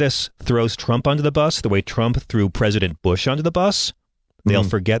DeSantis throws Trump onto the bus, the way Trump threw President Bush onto the bus, they'll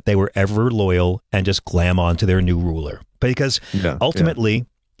forget they were ever loyal and just glam on to their new ruler. Because ultimately,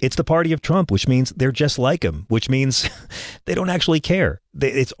 it's the party of Trump, which means they're just like him, which means they don't actually care.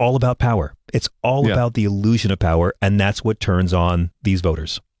 It's all about power. It's all about the illusion of power, and that's what turns on these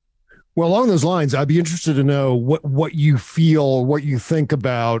voters. Well, along those lines, I'd be interested to know what you feel, what you think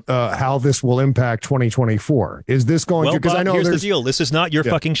about how this will impact 2024. Is this going to? Because I know here's the deal. This is not your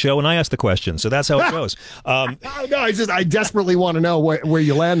fucking show, and I asked the question, so that's how it goes. No, I desperately want to know where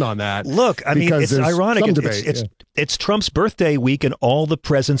you land on that. Look, I mean, it's ironic. It's Trump's birthday week, and all the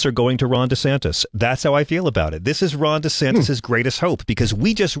presents are going to Ron DeSantis. That's how I feel about it. This is Ron DeSantis' greatest hope, because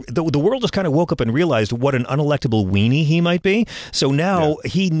the world just kind of woke up and realized what an unelectable weenie he might be. So now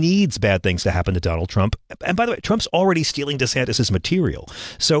he needs bad things to happen to Donald Trump. And by the way, Trump's already stealing DeSantis' material.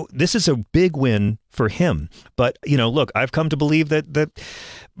 So this is a big win for him. But, look, I've come to believe that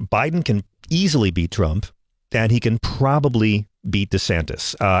Biden can easily beat Trump, and he can probably beat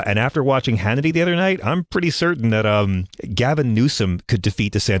DeSantis. And after watching Hannity the other night, I'm pretty certain that Gavin Newsom could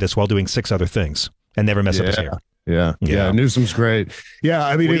defeat DeSantis while doing 6 other things and never mess up his hair. Yeah. Newsom's great. Yeah.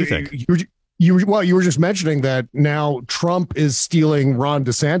 I mean, what do you think? You were just mentioning that now Trump is stealing Ron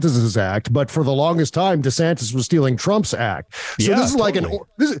DeSantis's act, but for the longest time, DeSantis was stealing Trump's act. So this is like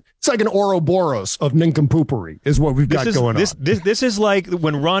it's like an Ouroboros of nincompoopery is what we've got going on. This is like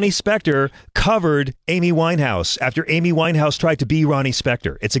when Ronnie Spector covered Amy Winehouse after Amy Winehouse tried to be Ronnie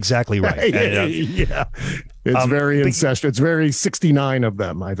Spector. It's exactly right. It's very incestuous. It's very 69 of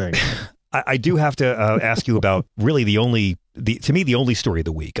them, I think. I do have to ask you about really the only story of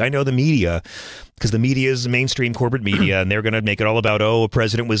the week. I know the media, because the media is mainstream corporate media, and they're going to make it all about, a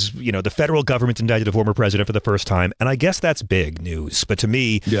president was, the federal government indicted a former president for the first time. And I guess that's big news. But to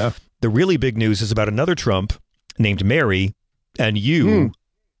me, the really big news is about another Trump named Mary and you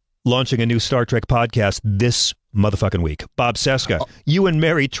launching a new Star Trek podcast this motherfucking week. Bob Seska, you and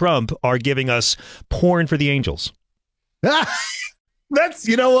Mary Trump are giving us porn for the angels. That's,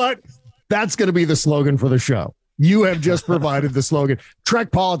 you know what? That's going to be the slogan for the show. You have just provided the slogan.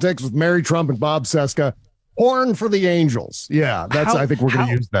 Trek Politics with Mary Trump and Bob Seska. Porn for the angels. Yeah, I think we're going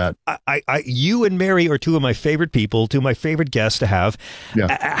to use that. You and Mary are two of my favorite people, two of my favorite guests to have.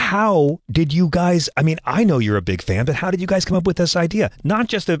 Yeah. How did you guys, I mean, I know you're a big fan, but how did you guys come up with this idea? Not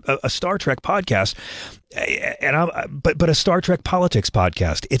just a Star Trek podcast, but a Star Trek Politics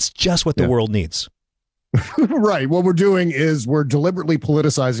podcast. It's just what the world needs. Right. What we're doing is we're deliberately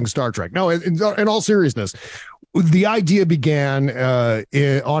politicizing Star Trek. No, in all seriousness, the idea began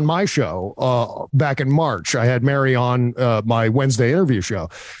on my show back in March. I had Mary on my Wednesday interview show.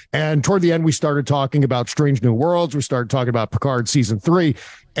 And toward the end, we started talking about Strange New Worlds. We started talking about Picard season 3.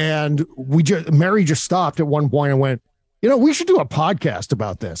 And Mary just stopped at one point and went, we should do a podcast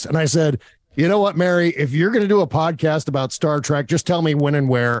about this. And I said, you know what, Mary, if you're going to do a podcast about Star Trek, just tell me when and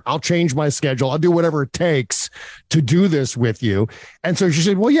where. I'll change my schedule. I'll do whatever it takes to do this with you. And so she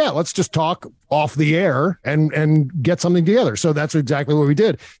said, well, yeah, let's just talk off the air and get something together. So that's exactly what we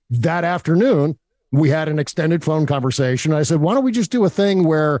did. That afternoon, we had an extended phone conversation. I said, why don't we just do a thing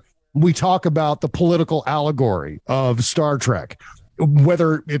where we talk about the political allegory of Star Trek?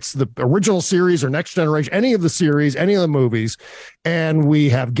 Whether it's the original series or Next Generation, any of the series, any of the movies. And we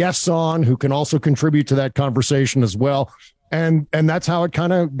have guests on who can also contribute to that conversation as well. And that's how it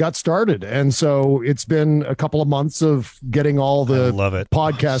kind of got started. And so it's been a couple of months of getting all the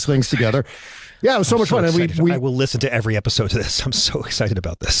podcast things together. Yeah, it was so much fun. And I will listen to every episode of this. I'm so excited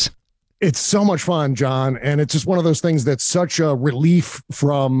about this. It's so much fun, John. And it's just one of those things that's such a relief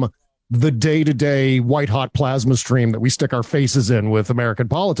from the day-to-day white-hot plasma stream that we stick our faces in with American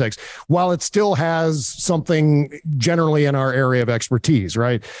politics, while it still has something generally in our area of expertise,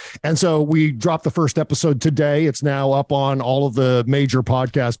 right? And so we dropped the first episode today. It's now up on all of the major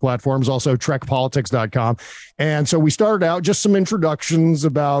podcast platforms, also trekpolitics.com. And so we started out just some introductions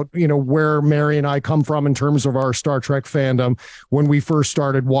about, where Mary and I come from in terms of our Star Trek fandom, when we first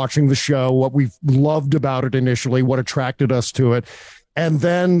started watching the show, what we loved about it initially, what attracted us to it. and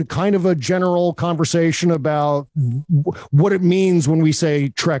then kind of a general conversation about what it means when we say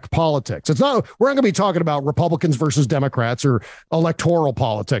Trek politics. We're not going to be talking about Republicans versus Democrats or electoral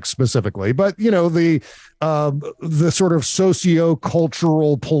politics specifically, but the sort of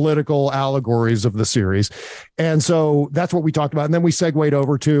socio-cultural political allegories of the series. And so that's what we talked about. And then we segued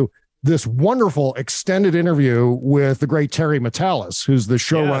over to this wonderful extended interview with the great Terry Matalas, who's the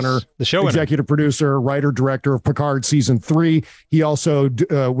showrunner, executive producer, writer, director of Picard season 3. He also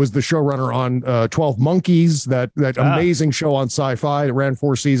was the showrunner on 12 Monkeys, that amazing show on Sci-Fi that ran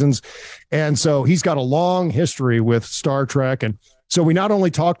 4 seasons. And so he's got a long history with Star Trek. And so we not only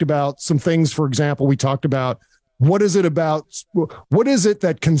talked about some things, for example, we talked about what is it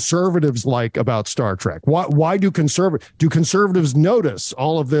that conservatives like about Star Trek? Why do conservatives notice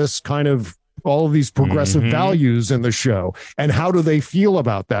all of these progressive values in the show, and how do they feel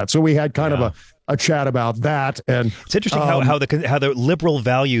about that? So we had kind of a chat about that. And it's interesting how the liberal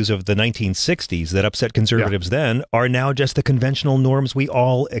values of the 1960s that upset conservatives then are now just the conventional norms we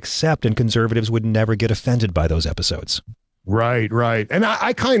all accept, and conservatives would never get offended by those episodes. Right. And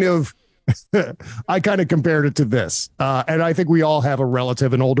I kind of compared it to this. And I think we all have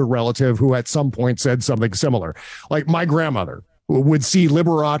an older relative who at some point said something similar. Like my grandmother would see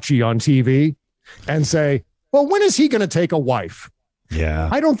Liberace on TV and say, well, when is he going to take a wife? Yeah.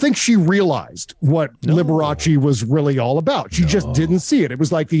 I don't think she realized what Liberace was really all about. She just didn't see it. It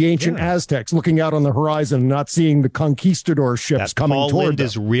was like the ancient Aztecs looking out on the horizon and not seeing the conquistador ships coming toward them. Paul Lynde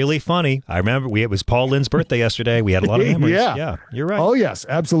is really funny. I remember it was Paul Lynde's birthday yesterday. We had a lot of memories. Yeah, you're right. Oh, yes,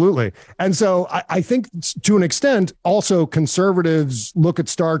 absolutely. And so I think to an extent, also conservatives look at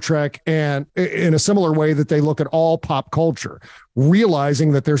Star Trek and in a similar way that they look at all pop culture,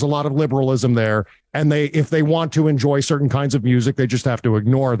 realizing that there's a lot of liberalism there. And if they want to enjoy certain kinds of music, they just have to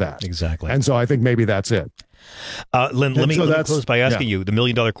ignore that. Exactly. And so I think maybe that's it. Lynn, let me close by asking you the $1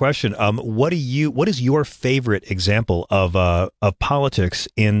 million question. What is your favorite example of politics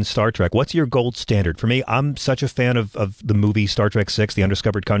in Star Trek? What's your gold standard? For me, I'm such a fan of the movie Star Trek VI, The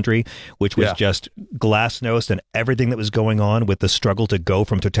Undiscovered Country, which was just glasnost and everything that was going on with the struggle to go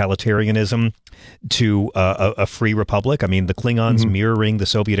from totalitarianism to a free republic. I mean, the Klingons mirroring the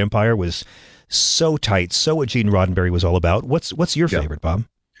Soviet Empire was so tight, so what Gene Roddenberry was all about. What's your favorite, Bob?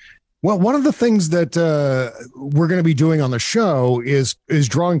 Well, one of the things that we're going to be doing on the show is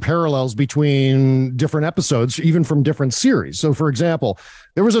drawing parallels between different episodes, even from different series. So, for example,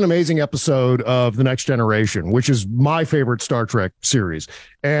 there was an amazing episode of The Next Generation, which is my favorite Star Trek series,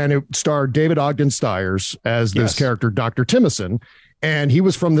 and it starred David Ogden Stiers as this character, Dr. Timison. And he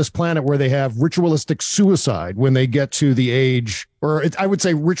was from this planet where they have ritualistic suicide when they get to the age, or I would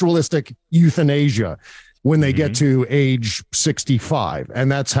say ritualistic euthanasia when they get to age 65.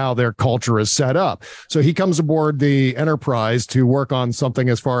 And that's how their culture is set up. So he comes aboard the Enterprise to work on something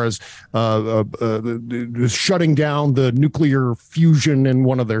as far as shutting down the nuclear fusion in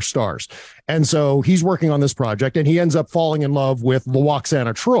one of their stars. And so he's working on this project, and he ends up falling in love with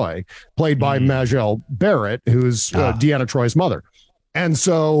Lwaxana Troi, played by Majel Barrett, who's Deanna Troi's mother. And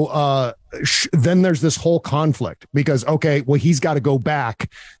so then there's this whole conflict because, he's got to go back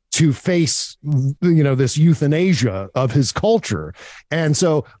to face, this euthanasia of his culture. And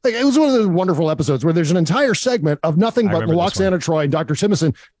so it was one of those wonderful episodes where there's an entire segment of nothing but Lwaxana Troi and Dr.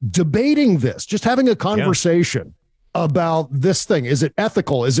 Timison debating this, just having a conversation about this thing. Is it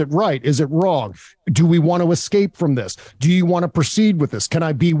ethical? Is it right? Is it wrong? Do we want to escape from this? Do you want to proceed with this? Can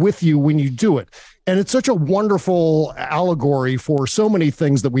I be with you when you do it? And it's such a wonderful allegory for so many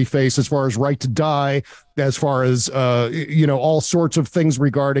things that we face as far as right to die, as far as, all sorts of things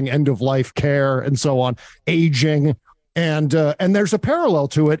regarding end of life care and so on, aging. And there's a parallel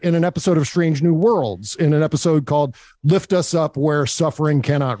to it in an episode of Strange New Worlds, in an episode called Lift Us Up Where Suffering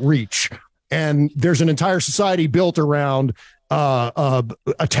Cannot Reach. And there's an entire society built around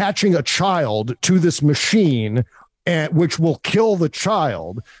attaching a child to this machine, which will kill the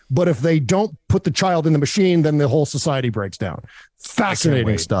child. But if they don't put the child in the machine, then the whole society breaks down.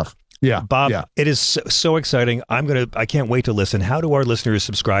 Fascinating stuff. Yeah, Bob, it is so exciting. I can't wait to listen. How do our listeners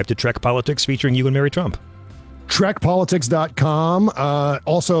subscribe to Trek Politics featuring you and Mary Trump? TrekPolitics.com.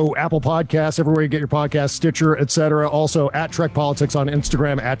 Also, Apple Podcasts, everywhere you get your podcasts, Stitcher, etc. Also, at Trek Politics on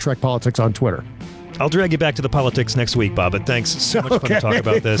Instagram, at Trek Politics on Twitter. I'll drag you back to the politics next week, Bob, but thanks. So much fun to talk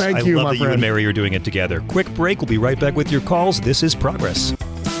about this. I love that you and Mary are doing it together. Quick break. We'll be right back with your calls. This is Progress.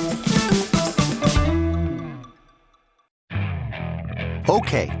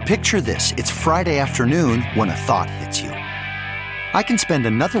 Okay, picture this. It's Friday afternoon when a thought hits you. I can spend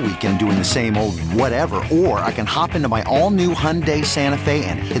another weekend doing the same old whatever, or I can hop into my all-new Hyundai Santa Fe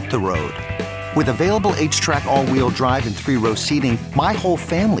and hit the road. With available H-Track all-wheel drive and 3-row seating, my whole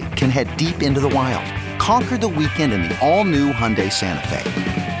family can head deep into the wild. Conquer the weekend in the all-new Hyundai Santa Fe.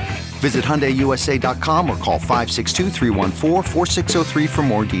 Visit HyundaiUSA.com or call 562-314-4603 for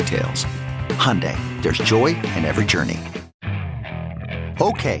more details. Hyundai, there's joy in every journey.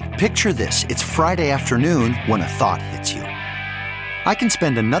 Okay, picture this. It's Friday afternoon when a thought hits you. I can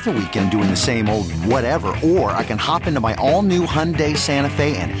spend another weekend doing the same old whatever, or I can hop into my all-new Hyundai Santa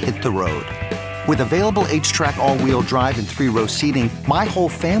Fe and hit the road. With available H-Track all-wheel drive and 3-row seating, my whole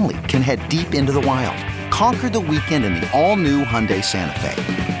family can head deep into the wild. Conquer the weekend in the all-new Hyundai Santa Fe.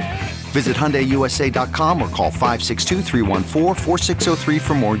 Visit HyundaiUSA.com or call 562-314-4603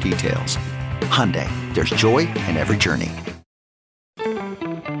 for more details. Hyundai, there's joy in every journey.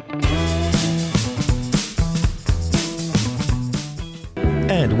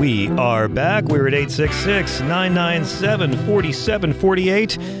 And we are back. We're at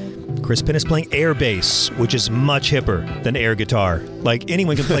 866-997-4748. Chris Penn is playing air bass, which is much hipper than air guitar. Like,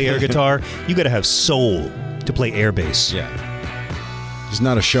 anyone can play air guitar. You got to have soul to play air bass. Yeah. He's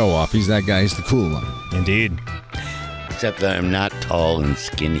not a show-off. He's that guy. He's the cool one. Indeed. Except that I'm not tall and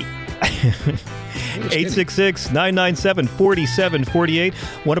skinny.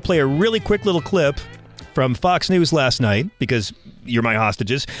 866-997-4748. Want to play a really quick little clip from Fox News last night, because you're my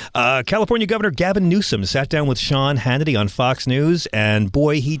hostages. California Governor Gavin Newsom sat down with Sean Hannity on Fox News, and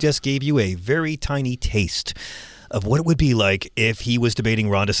boy, he just gave you a very tiny taste of what it would be like if he was debating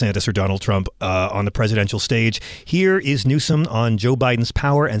Ron DeSantis or Donald Trump on the presidential stage. Here is Newsom on Joe Biden's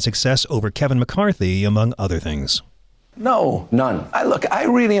power and success over Kevin McCarthy, among other things. No, none. I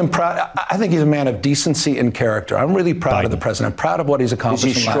really am proud. I think he's a man of decency and character. I'm really proud of the president. I'm proud of what he's accomplished.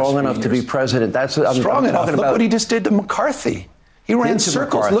 Is he strong enough to be president? That's strong enough. Look what he just did to McCarthy. He ran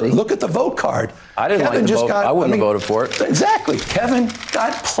circles. Look at the vote card. I didn't like the vote. I wouldn't have voted for it. Exactly. Kevin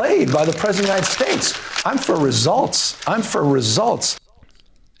got played by the president of the United States. I'm for results.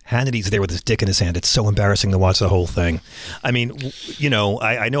 Hannity's there with his dick in his hand. It's so embarrassing to watch the whole thing. I mean, you know,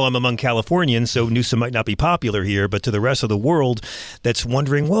 I know I'm among Californians, so Newsom might not be popular here, but to the rest of the world that's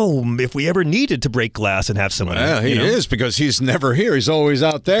wondering, whoa, if we ever needed to break glass and have someone... Well, he is, because he's never here. He's always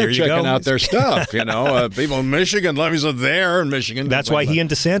out there checking out their stuff, you know. People in Michigan, he's there in Michigan. That's why he and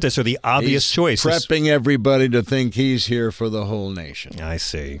DeSantis are the obvious choice. Prepping everybody to think he's here for the whole nation. I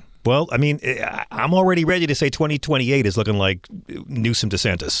see. Well, I mean, I'm already ready to say 2028 is looking like Newsom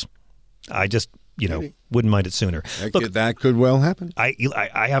DeSantis. I just, wouldn't mind it sooner. That could well happen. I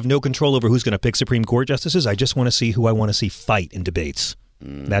have no control over who's going to pick Supreme Court justices. I just want to see who I want to see fight in debates.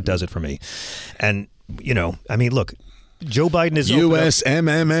 That does it for me. And, look, Joe Biden is...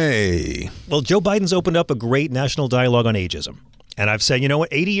 USMMA. Well, Joe Biden's opened up a great national dialogue on ageism. And I've said,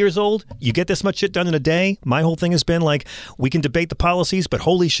 80 years old, you get this much shit done in a day. My whole thing has been like, we can debate the policies, but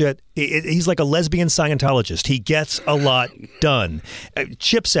holy shit, he's like a lesbian Scientologist. He gets a lot done.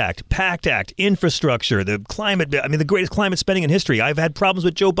 CHIPS Act, PACT Act, infrastructure, the climate, the greatest climate spending in history. I've had problems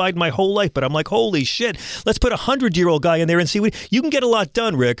with Joe Biden my whole life, but I'm like, holy shit, let's put a 100-year-old guy in there and see what you can get a lot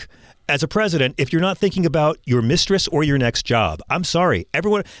done, Rick. As a president, if you're not thinking about your mistress or your next job. I'm sorry.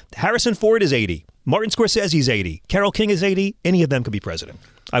 Everyone, Harrison Ford is 80. Martin Scorsese's 80. Carole King is 80. Any of them could be president.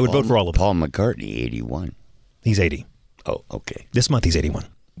 I would vote for all of them. Paul McCartney, 81. He's 80. Oh, okay. This month he's 81.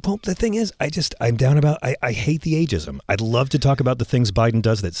 Well, the thing is, I'm down about, I hate the ageism. I'd love to talk about the things Biden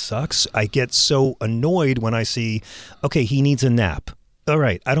does that sucks. I get so annoyed when I see, okay, he needs a nap. All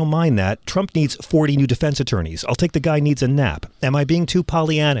right, I don't mind that. Trump needs 40 new defense attorneys. I'll take the guy needs a nap. Am I being too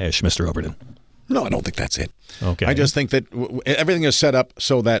Pollyanna-ish, Mr. Overton? No, I don't think that's it. Okay. I just think that everything is set up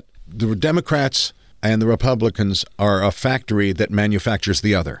so that the Democrats and the Republicans are a factory that manufactures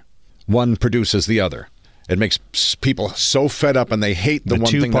the other. One produces the other. It makes people so fed up, and they hate the one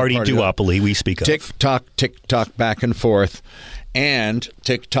thing. The two-party duopoly we speak of. Tick-tock, back and forth. And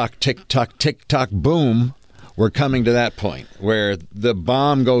tick-tock, boom. We're coming to that point where the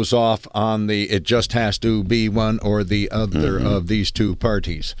bomb goes off on it just has to be one or the other of these two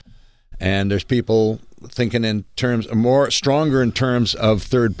parties. And there's people thinking in terms stronger in terms of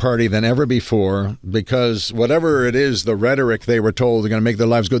third party than ever before, because whatever it is, the rhetoric they were told they're going to make their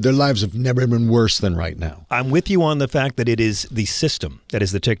lives good, their lives have never been worse than right now. I'm with you on the fact that it is the system that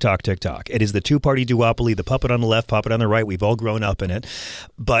is the tick-tock. It is the two-party duopoly, the puppet on the left, puppet on the right. We've all grown up in it.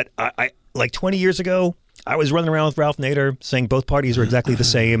 But I like 20 years ago, I was running around with Ralph Nader saying both parties are exactly the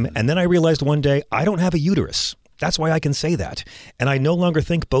same. And then I realized one day I don't have a uterus. That's why I can say that. And I no longer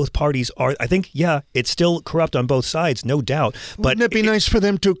think both parties are. I think, it's still corrupt on both sides, no doubt. But wouldn't it be nice for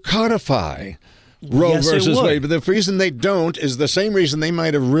them to codify Roe versus Wade? But the reason they don't is the same reason they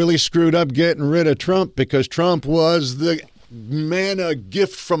might have really screwed up getting rid of Trump, because Trump was the manna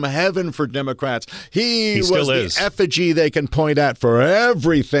gift from heaven for Democrats. He was still the is. effigy they can point at for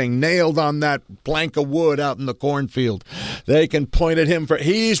everything nailed on that plank of wood out in the cornfield. They can point at him for,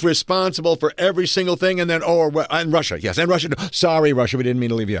 he's responsible for every single thing. And then, and Russia. Yes, and Russia. Sorry, Russia, we didn't mean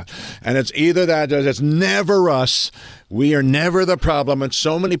to leave you out. And it's either that, it's never us. We are never the problem, and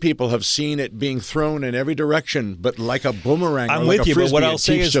so many people have seen it being thrown in every direction, but like a boomerang. I'm or with like a you, frisbee, but what I'll it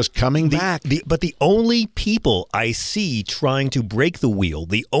say keeps is just coming back. But the only people I see trying to break the wheel,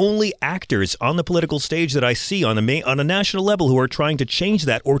 the only actors on the political stage that I see on a national level who are trying to change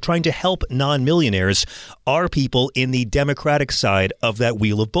that or trying to help non-millionaires are people in the Democratic side of that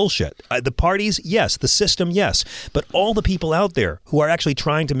wheel of bullshit. The parties, yes. The system, yes. But all the people out there who are actually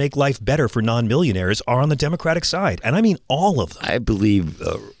trying to make life better for non-millionaires are on the Democratic side. And I mean all of them. I believe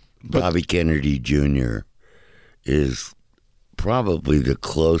Bobby Kennedy Jr. is probably the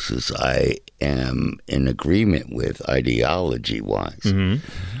closest I am in agreement with ideology-wise. Mm-hmm.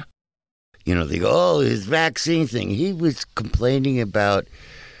 You know, they go, oh, his vaccine thing. He was complaining about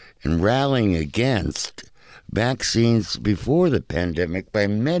and rallying against vaccines before the pandemic by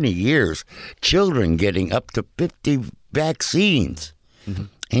many years. Children getting up to 50 vaccines. Mm-hmm.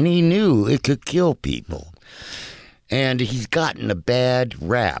 And he knew it could kill people. And he's gotten a bad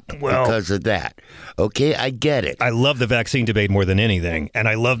rap because of that. Okay, I get it. I love the vaccine debate more than anything. And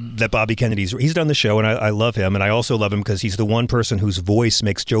I love that Bobby he's done the show, and I love him. And I also love him because he's the one person whose voice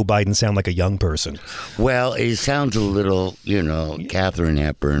makes Joe Biden sound like a young person. Well, he sounds a little, Katharine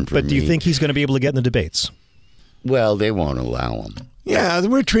Hepburn for me. But do you think he's going to be able to get in the debates? Well, they won't allow him. Yeah,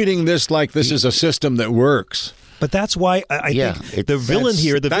 we're treating this like this is a system that works. But that's why I think the villain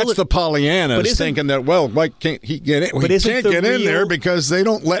here... That's the Pollyannas thinking that, why can't he get in? He can't get in there because they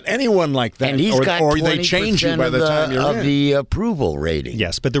don't let anyone like that. And he's got or they change you by the time you're in. The approval rating.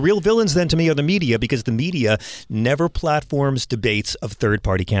 Yes, but the real villains then to me are the media, because the media never platforms debates of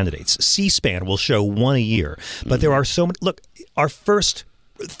third-party candidates. C-SPAN will show one a year. But there are so many... Look, our first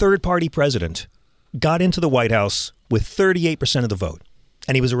third-party president got into the White House with 38% of the vote.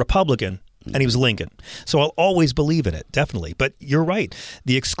 And he was a Republican. And he was Lincoln. So I'll always believe in it, definitely. But you're right.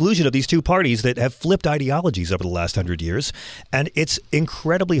 The exclusion of these two parties that have flipped ideologies over the last 100 years. And it's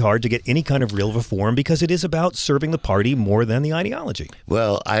incredibly hard to get any kind of real reform because it is about serving the party more than the ideology.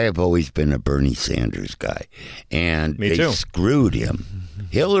 Well, I have always been a Bernie Sanders guy. And Me too. Screwed him.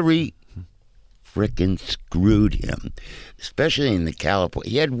 Hillary frickin' screwed him, especially in the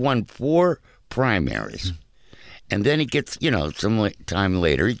California. He had won 4 primaries. And then he gets, some time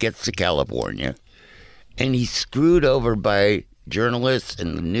later, he gets to California, and he's screwed over by journalists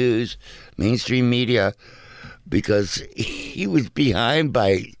and the news, mainstream media, because he was behind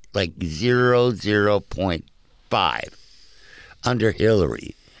by like 0.5 under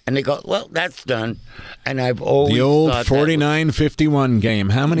Hillary. And they go, well, that's done. And I've always the old 49-51 game.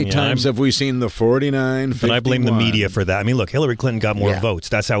 How many times have we seen the 49-51? But I blame the media for that. I mean, look, Hillary Clinton got more votes.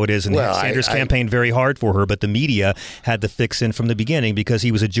 That's how it is. And Sanders campaigned very hard for her, but the media had the fix in from the beginning because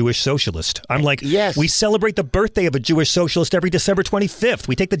he was a Jewish socialist. I'm like, yes. We celebrate the birthday of a Jewish socialist every December 25th.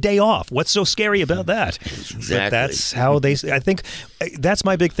 We take the day off. What's so scary about that? Exactly. But that's how I think that's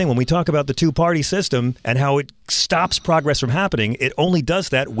my big thing. When we talk about the two-party system and how it stops progress from happening, it only does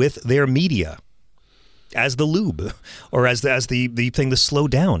that with their media as the lube or as the thing to slow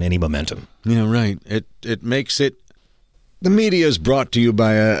down any momentum. Yeah, right. It makes it. The media is brought to you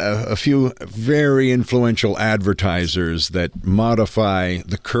by a few very influential advertisers that modify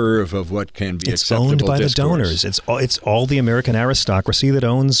the curve of what can be acceptable discourse. It's owned by discourse. the donors. It's all the American aristocracy that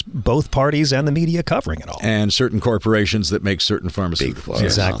owns both parties and the media covering it all. And certain corporations that make certain pharmaceuticals.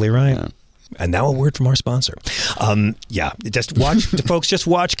 Exactly right. Yeah. And now a word from our sponsor. Just watch, folks, just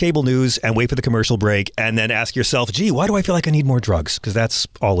watch cable news and wait for the commercial break and then ask yourself, gee, why do I feel like I need more drugs? Because that's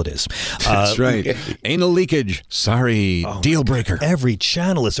all it is. That's right. Anal leakage. Sorry. Deal breaker. Every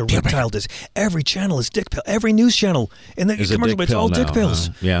channel is a reptile disease. Every channel is dick pill. Every news channel in the commercial, it's all dick pills.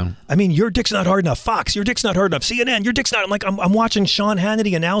 Yeah. I mean, your dick's not hard enough. Fox, your dick's not hard enough. CNN, your dick's not. I'm watching Sean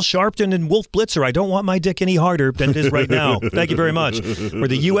Hannity and Al Sharpton and Wolf Blitzer. I don't want my dick any harder than it is right now. Thank you very much. Or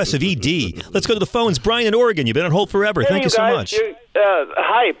the U.S. of ED. Let's go to the phones. Brian in Oregon, you've been on hold forever. Thank you so much.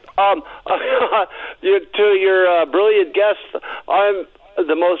 Hi. To your brilliant guest, I'm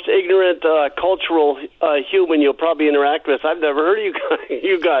the most ignorant cultural human you'll probably interact with. I've never heard of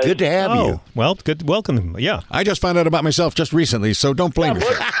you guys. Good to have you. Well, good. Welcome. Yeah. I just found out about myself just recently, so don't blame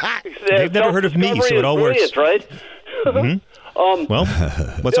yourself. They've never heard of me, so it all works. Right? Mm-hmm. Well,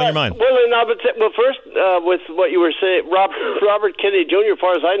 what's on your mind? Well, first, with what you were saying, Robert Kennedy Jr., as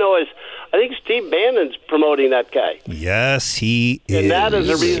far as I know, I think Steve Bannon's promoting that guy. Yes, he is. And that is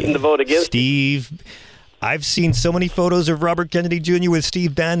a reason to vote against Steve. I've seen so many photos of Robert Kennedy Jr. with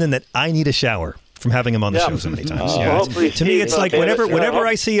Steve Bannon that I need a shower from having him on the show so many times. To me, it's like whenever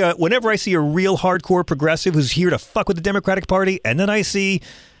I see a real hardcore progressive who's here to fuck with the Democratic Party, and then I see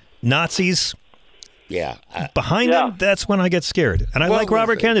Nazis behind him, that's when I get scared. And I like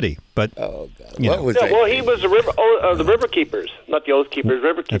Robert Kennedy, but well, he was the River Keepers, not the Oath Keepers.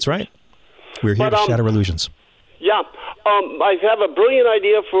 River Keepers. That's right. We're here to shatter illusions. Yeah, I have a brilliant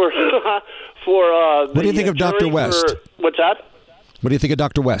idea for What do you think of Dr. West? What's that? What do you think of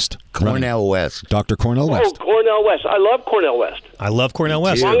Dr. West? Cornell West. Dr. Cornell West. Oh, Cornell West. I love Cornell West. I love Cornell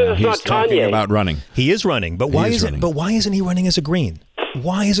West. As long as it's He's not talking Kanye. about running. He is running, but why isn't he running as a Green?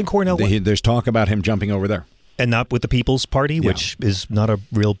 Why isn't Cornell West? There's talk about him jumping over there. And not with the People's Party, which is not a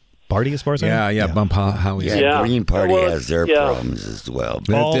real party as far as I know? Yeah. Bump Howie's. Green Party has their problems as well.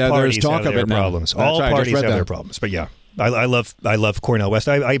 All parties there's talk have of their it now. problems. That's All right, parties have that. their problems. But yeah, I love Cornell West.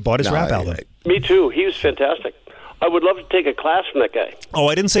 I bought his rap album. Me too. He was fantastic. I would love to take a class from that guy. Oh,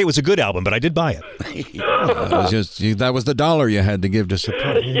 I didn't say it was a good album, but I did buy it. That was the dollar you had to give to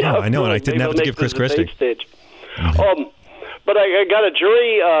support. Yeah, I know, and I didn't have to give Chris Christie. Stage. But I got a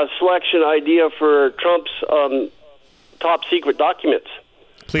jury selection idea for Trump's top secret documents.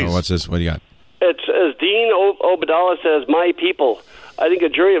 Please. Oh, what's this? What do you got? It's, as Dean Obadala says, my people. I think a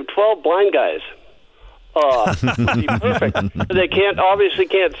jury of 12 blind guys. Would be perfect. They obviously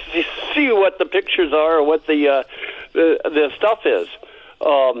can't see what the pictures are or what the stuff is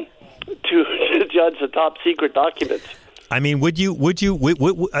to judge the top secret documents. I mean, would you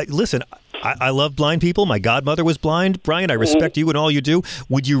listen? I love blind people. My godmother was blind. Brian, I respect you and all you do.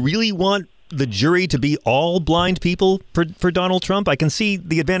 Would you really want the jury to be all blind people for Donald Trump? I can see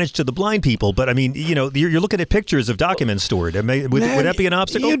the advantage to the blind people, but I mean, you're looking at pictures of documents stored. Would that be an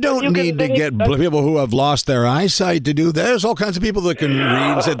obstacle? You don't need to get people who have lost their eyesight to do that. There's all kinds of people that can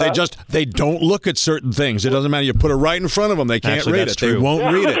read. That they don't look at certain things. It doesn't matter. You put it right in front of them. They can't read it. True. They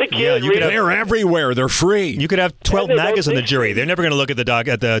won't read it. They're everywhere. They're free. You could have 12 magas in the jury. They're never going to look at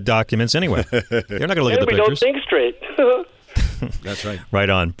the documents anyway. They're not going to look at the pictures. Don't think straight. That's right. Right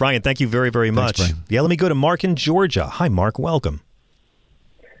on. Brian, thank you very, very much. Thanks, Yeah, let me go to Mark in Georgia. Hi, Mark. Welcome.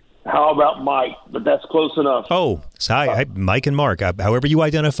 How about Mike? But that's close enough. Oh, hi, Mike and Mark. However you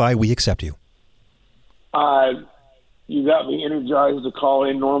identify, we accept you. You got me energized to call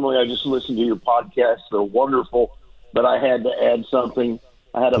in. Normally, I just listen to your podcasts. They're wonderful, but I had to add something.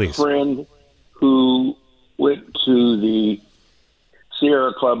 I had a friend who went to the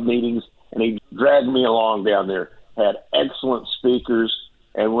Sierra Club meetings, and he dragged me along down there. Had excellent speakers,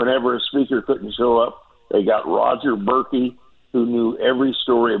 and whenever a speaker couldn't show up, they got Roger Berkey, who knew every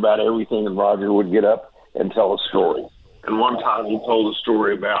story about everything, and Roger would get up and tell a story. And one time he told a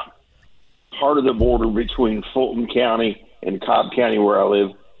story about part of the border between Fulton County and Cobb County, where I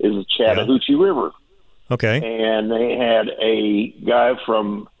live, is the Chattahoochee River. Okay. And they had a guy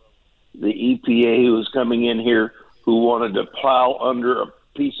from the EPA who was coming in here who wanted to plow under a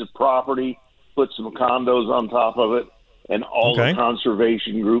piece of property, put some condos on top of it, and all the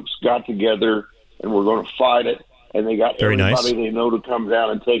conservation groups got together and were going to fight it. And they got everybody they know to come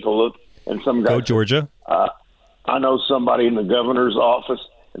down and take a look. And some guy go Georgia. I know somebody in the governor's office,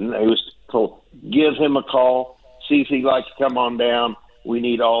 and they was told, give him a call, see if he'd like to come on down. We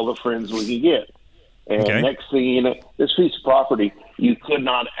need all the friends we can get. And next thing you know, this piece of property, you could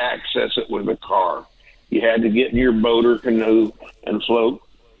not access it with a car. You had to get in your boat or canoe and float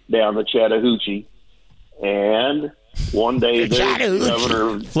down the Chattahoochee. And one day the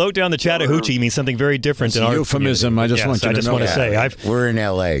governor... Float down the Chattahoochee means something very different in our euphemism. Community. I just want you to know. I just want to say, we're in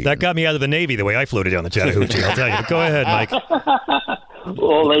L.A. That got me out of the Navy, the way I floated down the Chattahoochee, I'll tell you. But go ahead, Mike.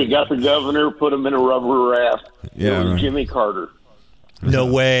 Well, they got the governor, put him in a rubber raft. Yeah, it was Jimmy Carter.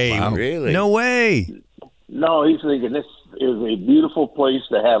 No way. Wow. Really? No way. No, he's thinking this is a beautiful place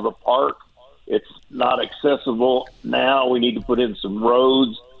to have a park. It's not accessible now. We need to put in some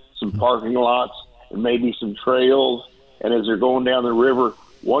roads, some parking lots, and maybe some trails. And as they're going down the river,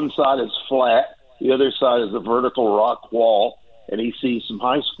 one side is flat, the other side is a vertical rock wall. And he sees some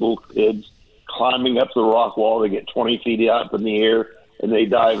high school kids climbing up the rock wall. They get 20 feet up in the air, and they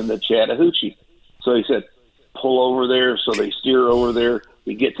dive in the Chattahoochee. So he said, pull over there. So they steer over there.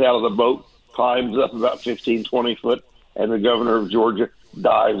 He gets out of the boat, climbs up about 15, 20 foot, and the governor of Georgia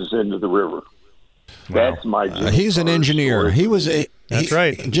dives into the river. Wow. That's my he's an engineer. Story. He was a... That's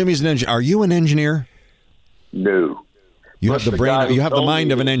right. Jimmy's an engineer. Are you an engineer? No. You have the brain. You have the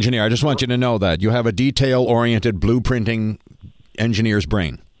mind of an engineer. I just want you to know that. You have a detail-oriented, blueprinting engineer's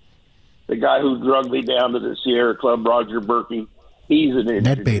brain. The guy who drugged me down to the Sierra Club, Roger Berkey, he's an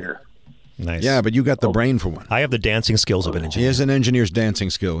engineer. Nice. Yeah, but you got the brain for one. I have the dancing skills of an engineer. He has an engineer's dancing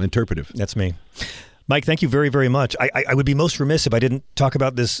skill, interpretive. That's me. Mike, thank you very, very much. I would be most remiss if I didn't talk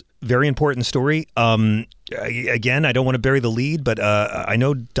about this very important story. Again, I don't want to bury the lead, but I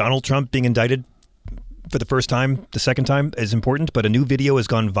know Donald Trump being indicted for the first time, the second time is important, but a new video has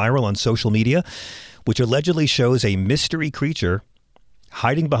gone viral on social media, which allegedly shows a mystery creature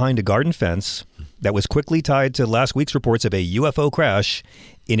hiding behind a garden fence that was quickly tied to last week's reports of a UFO crash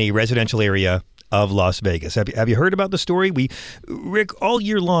in a residential area of Las Vegas. Have you heard about the story? Rick, all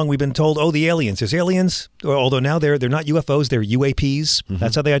year long we've been told, the aliens. There's aliens, although now they're not UFOs, they're UAPs. Mm-hmm.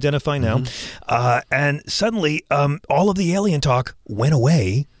 That's how they identify now. Mm-hmm. And suddenly, all of the alien talk went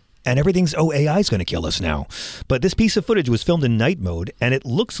away. And everything's, AI's going to kill us now. But this piece of footage was filmed in night mode, and it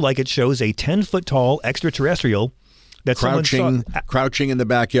looks like it shows a 10-foot-tall extraterrestrial that crouching in the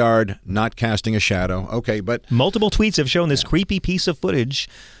backyard, not casting a shadow. Okay, but multiple tweets have shown this creepy piece of footage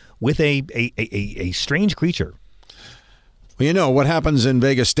with a strange creature. Well, you know, what happens in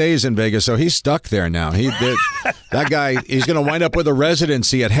Vegas stays in Vegas, so he's stuck there now. That guy, he's going to wind up with a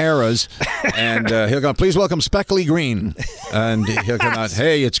residency at Harrah's, and he'll go, please welcome Speckley Green. And he'll come out,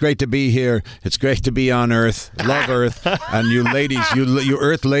 hey, it's great to be here. It's great to be on Earth. Love Earth. And you ladies, you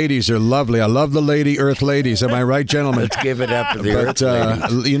Earth ladies are lovely. I love the lady Earth ladies. Am I right, gentlemen? Let's give it up to the Earth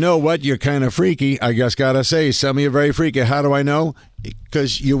ladies. You know what? You're kind of freaky. I just got to say, some of you are very freaky. How do I know?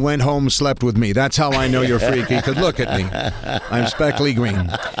 Because you went home, slept with me. That's how I know you're freaky. Because look at me. I'm Speckley Green.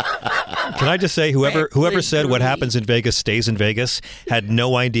 Can I just say, whoever said what happens in Vegas stays in Vegas had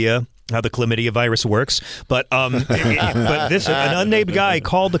no idea how the chlamydia virus works. But an unnamed guy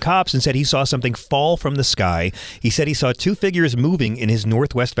called the cops and said he saw something fall from the sky. He said he saw two figures moving in his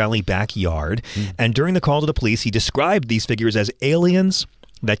Northwest Valley backyard. And during the call to the police, he described these figures as aliens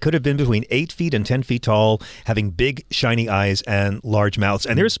that could have been between 8 feet and 10 feet tall, having big, shiny eyes and large mouths.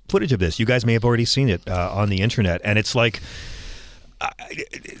 And there's footage of this. You guys may have already seen it on the internet. And it's like,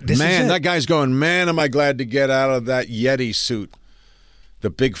 man, that guy's going, man, am I glad to get out of that Yeti suit. The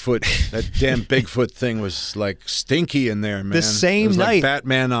Bigfoot, that damn Bigfoot thing was like stinky in there, man. The same it was night, like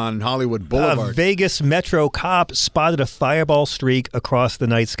Batman on Hollywood Boulevard. A Vegas Metro cop spotted a fireball streak across the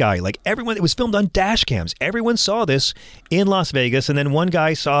night sky. Like everyone, it was filmed on dash cams. Everyone saw this in Las Vegas, and then one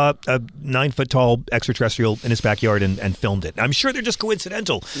guy saw a 9-foot-tall extraterrestrial in his backyard and filmed it. I'm sure they're just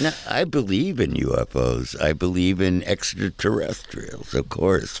coincidental. No, I believe in UFOs. I believe in extraterrestrials, of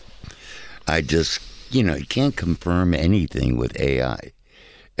course. I just, you can't confirm anything with AI.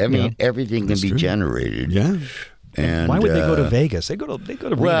 I mean, everything can be generated. Yeah. And why would they go to Vegas? They go to Reno. They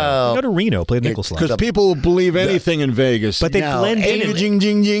go to Reno, play nickel slot. Because people believe anything in Vegas. But they blend in. Jing,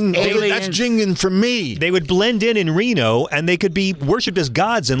 jing, jing. That's jinging for me. They would blend in Reno, and they could be worshipped as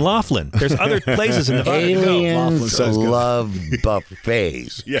gods in Laughlin. There's other places in Nevada. Aliens love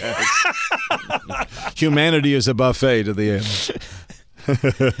buffets. Yes. Humanity is a buffet to the aliens.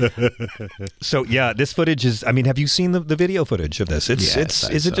 So this footage is. I mean, have you seen the video footage of this?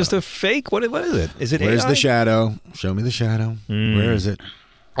 Is it just a fake? What is it? Is it? Where's AI? the shadow? Show me the shadow. Where is it?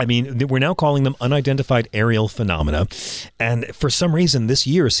 I mean, we're now calling them unidentified aerial phenomena, and for some reason, this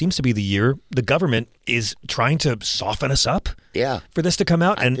year seems to be the year the government is trying to soften us up. Yeah. For this to come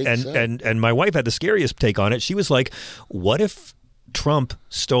out, I think so. and my wife had the scariest take on it. She was like, "What if Trump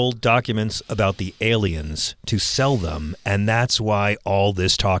stole documents about the aliens to sell them, and that's why all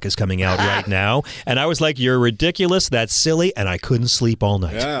this talk is coming out right now?" And I was like, "You're ridiculous. That's silly," and I couldn't sleep all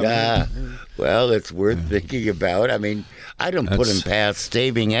night. Yeah. Well, it's worth thinking about. I mean, I don't put him past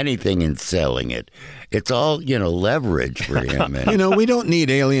saving anything and selling it. It's all, leverage for him. We don't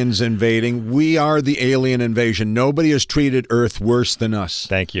need aliens invading. We are the alien invasion. Nobody has treated Earth worse than us.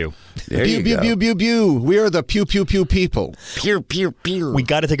 Thank you. There pew, you pew, go. pew, pew, pew. We are the pew, pew, pew people. Pew, pew, pew. We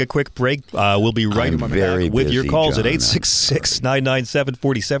got to take a quick break. We'll be right back with your calls at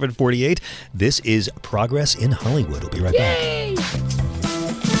 866-997-4748. This is Progress in Hollywood. We'll be right back.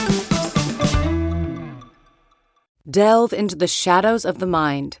 Delve into the shadows of the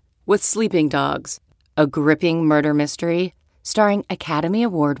mind with Sleeping Dogs, a gripping murder mystery starring Academy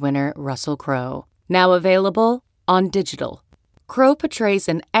Award winner Russell Crowe. Now available on digital. Crowe portrays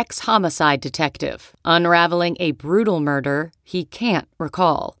an ex-homicide detective unraveling a brutal murder he can't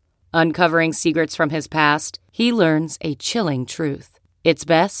recall. Uncovering secrets from his past, he learns a chilling truth. It's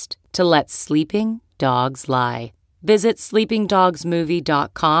best to let sleeping dogs lie. Visit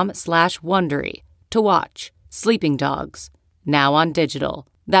sleepingdogsmovie.com/Wondery to watch Sleeping Dogs, now on digital.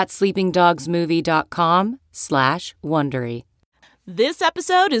 That's sleepingdogsmovie.com/Wondery. This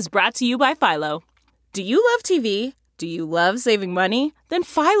episode is brought to you by Philo. Do you love TV? Do you love saving money? Then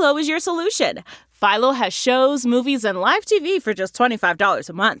Philo is your solution. Philo has shows, movies, and live TV for just $25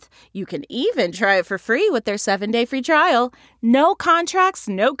 a month. You can even try it for free with their 7-day free trial. No contracts,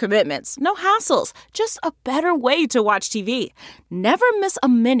 no commitments, no hassles. Just a better way to watch TV. Never miss a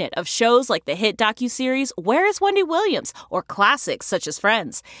minute of shows like the hit docuseries Where is Wendy Williams? Or classics such as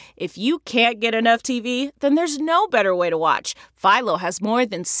Friends. If you can't get enough TV, then there's no better way to watch. Philo has more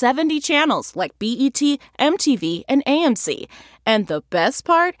than 70 channels like BET, MTV, and AMC. And the best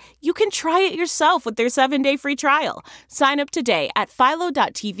part? You can try it yourself with their 7-day free trial. Sign up today at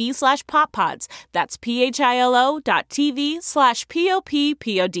philo.tv/poppods. That's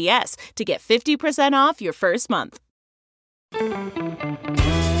philo.tv/POPPODS to get 50% off your first month.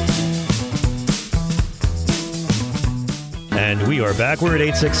 And we are back. We're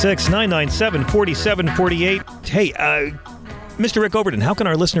at 866-997-4748. Hey, Mr. Rick Overton, how can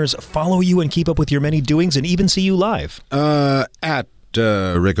our listeners follow you and keep up with your many doings and even see you live? At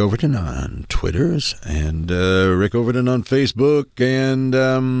Rick Overton on Twitters and Rick Overton on Facebook. And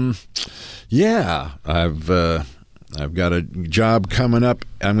I've got a job coming up.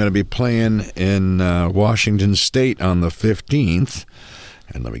 I'm going to be playing in Washington State on the 15th.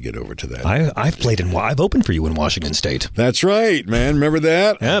 And let me get over to that. I've opened for you in Washington State. That's right, man. Remember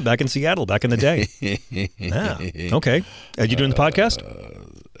that? Yeah, back in Seattle, back in the day. Yeah. Okay. Are you doing the podcast?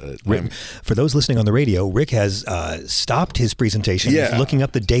 Rick, for those listening on the radio, Rick has stopped his presentation. Yeah. He's looking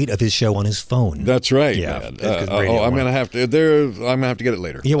up the date of his show on his phone. That's right. Yeah. I'm gonna have to. I'm gonna have to get it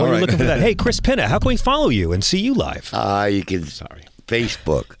later. Yeah, you're looking for that. Hey, Chris Pinna, how can we follow you and see you live? You can.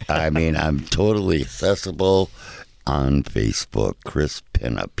 Facebook. I mean, I'm totally accessible on Facebook. Chris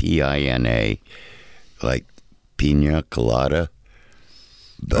Pinna, P-I-N-A, like pina colada.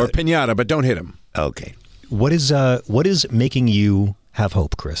 Or pinata, but don't hit him. Okay. What is making you have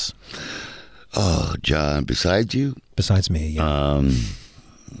hope, Chris? Oh, John, besides you? Besides me, yeah.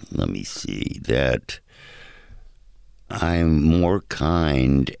 Let me see. That I'm more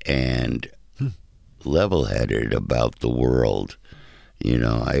kind and level-headed about the world. You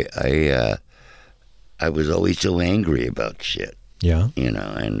know, I was always so angry about shit. Yeah. You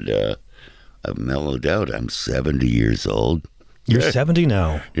know, and I've mellowed out. I'm 70 years old. You're 70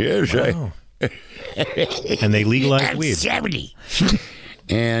 now? Yes. Wow. And they legalized weed. 70.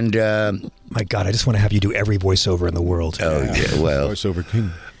 And my God, I just want to have you do every voiceover in the world. Oh, yeah. Well, voiceover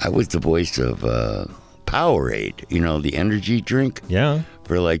king. I was the voice of Powerade, you know, the energy drink. Yeah.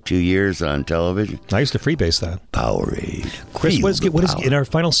 For like 2 years on television. I used to freebase that. Powerade. Chris, what is in our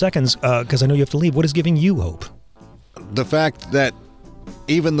final seconds, because I know you have to leave, what is giving you hope? The fact that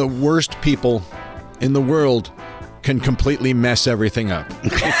even the worst people in the world can completely mess everything up.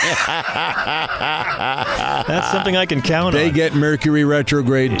 That's something I can count on. They get Mercury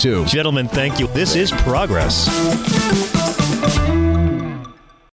retrograde too. Gentlemen, thank you. This is Progress.